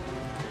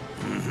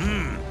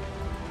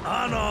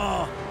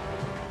 Ano.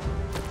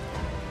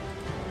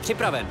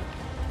 Připraven.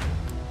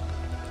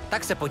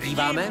 Tak se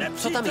podíváme,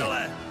 co tam je.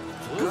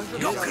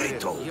 Do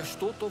krytu. Я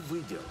что-то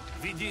видел.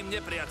 Видим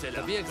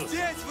неприятеля.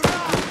 Здесь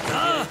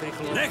враг!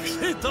 Nech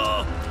si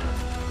to!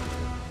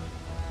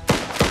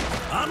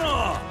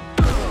 Ano!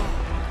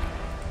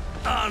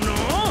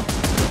 Ano!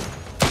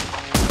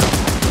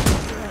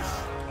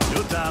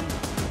 Jdu tam.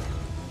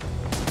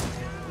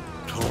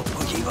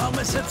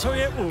 Podíváme se, co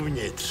je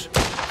uvnitř.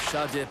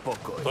 Všade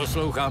pokoj.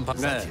 Poslouchám,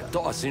 pane. Ne,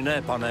 to asi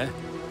ne, pane.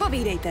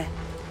 Povídejte.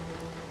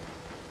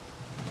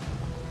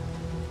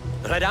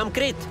 Hledám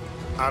kryt.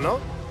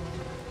 Ano?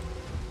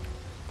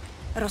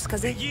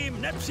 Rozkazy?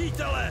 Vidím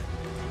nepřítele.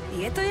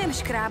 Je to jen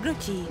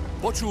škrábnutí.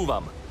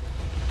 Počúvam.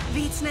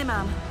 Víc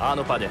nemám.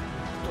 Áno, pane.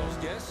 To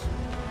zdесь?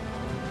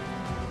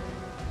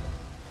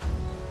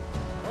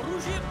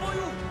 Оружие в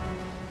бою!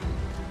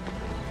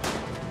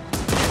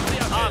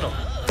 Áno.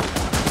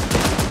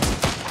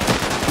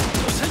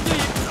 Co se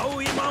děje?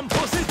 Zaujímám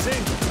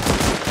pozici.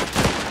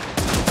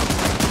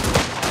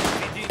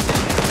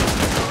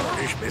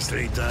 Když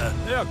myslíte,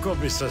 jako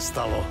by se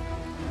stalo.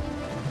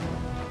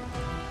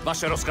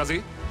 Vaše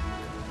rozkazy?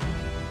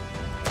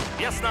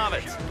 Jasná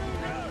vec.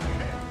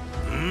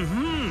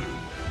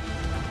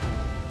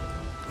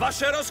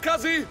 Vaše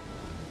rozkazy?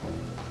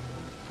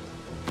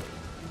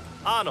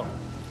 Ano.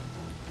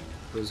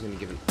 Who's gonna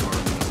give an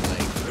army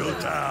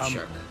like tam.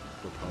 Czech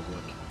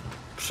Republic?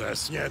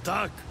 Přesně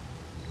tak.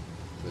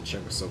 The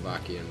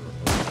Czechoslovakian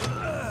Republic.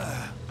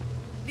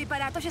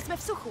 Vypadá to, že jsme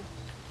v suchu.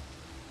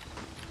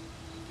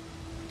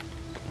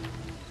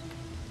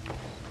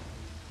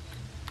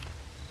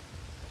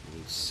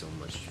 Need so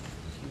much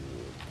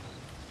fuel.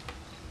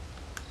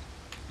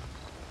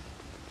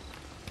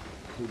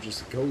 We'll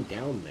just go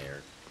down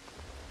there.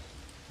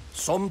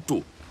 Som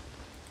tu.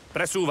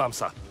 Presúvam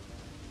sa.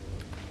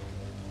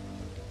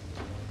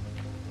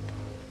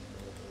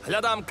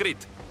 Hľadám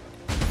kryt.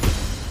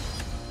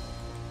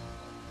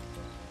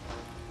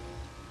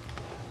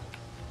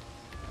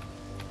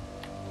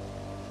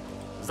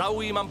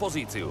 Zaujímam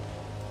pozíciu.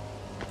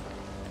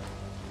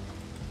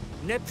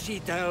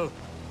 Nepřítel.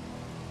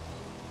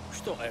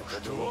 Что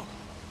это? Что?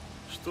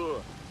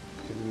 Что?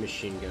 Give me a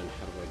machine gun.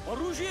 How do I?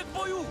 Оружие к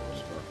бою!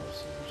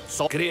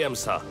 Kryjem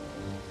sa.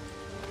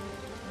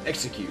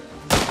 Execute.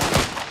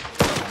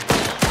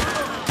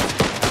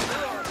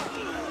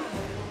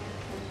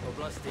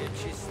 Oblast je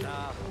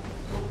čistá.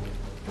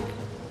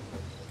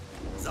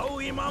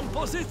 Zaujímam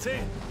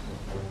pozici.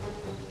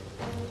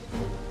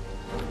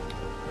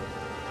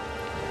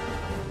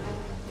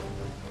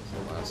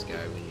 Last guy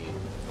we need.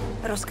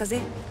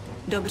 Rozkazy?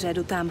 Dobře,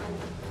 jdu tam.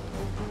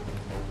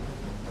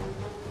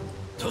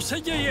 Co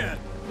se děje?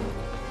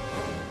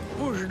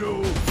 Už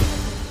jdu.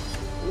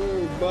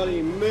 Move,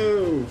 buddy,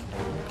 move!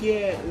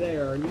 Get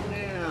there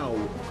now!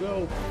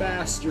 Go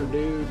faster,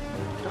 dude!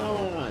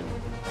 Come on!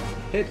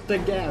 Hit the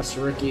gas,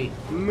 Ricky!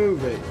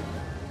 Move it!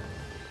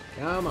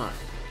 Come on!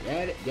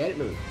 Get it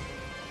moving!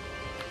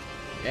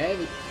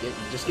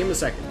 Just give him a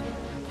second.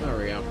 There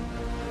we go.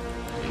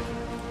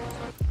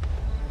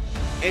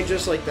 And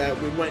just like that,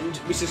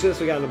 we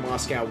successfully got into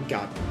Moscow,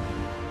 got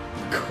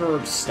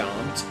curb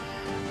stomped,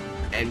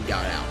 and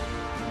got out.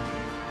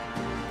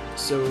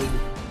 So,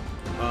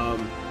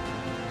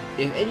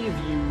 if any of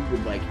you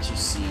would like to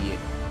see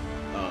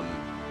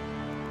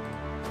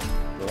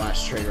the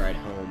last train ride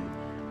home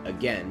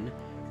again,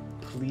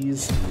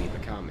 please leave a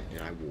comment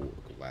and I will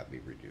gladly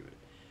redo it.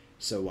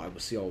 So I will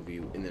see all of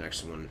you in the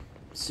next one.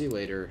 See you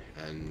later,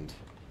 and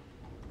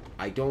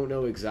I don't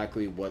know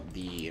exactly what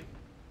the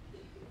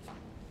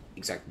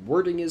exact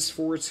wording is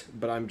for it,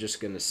 but I'm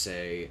just gonna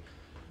say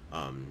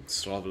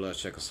Slava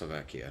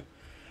Czechoslovakia.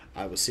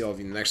 I will see all of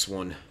you in the next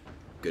one.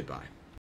 Goodbye.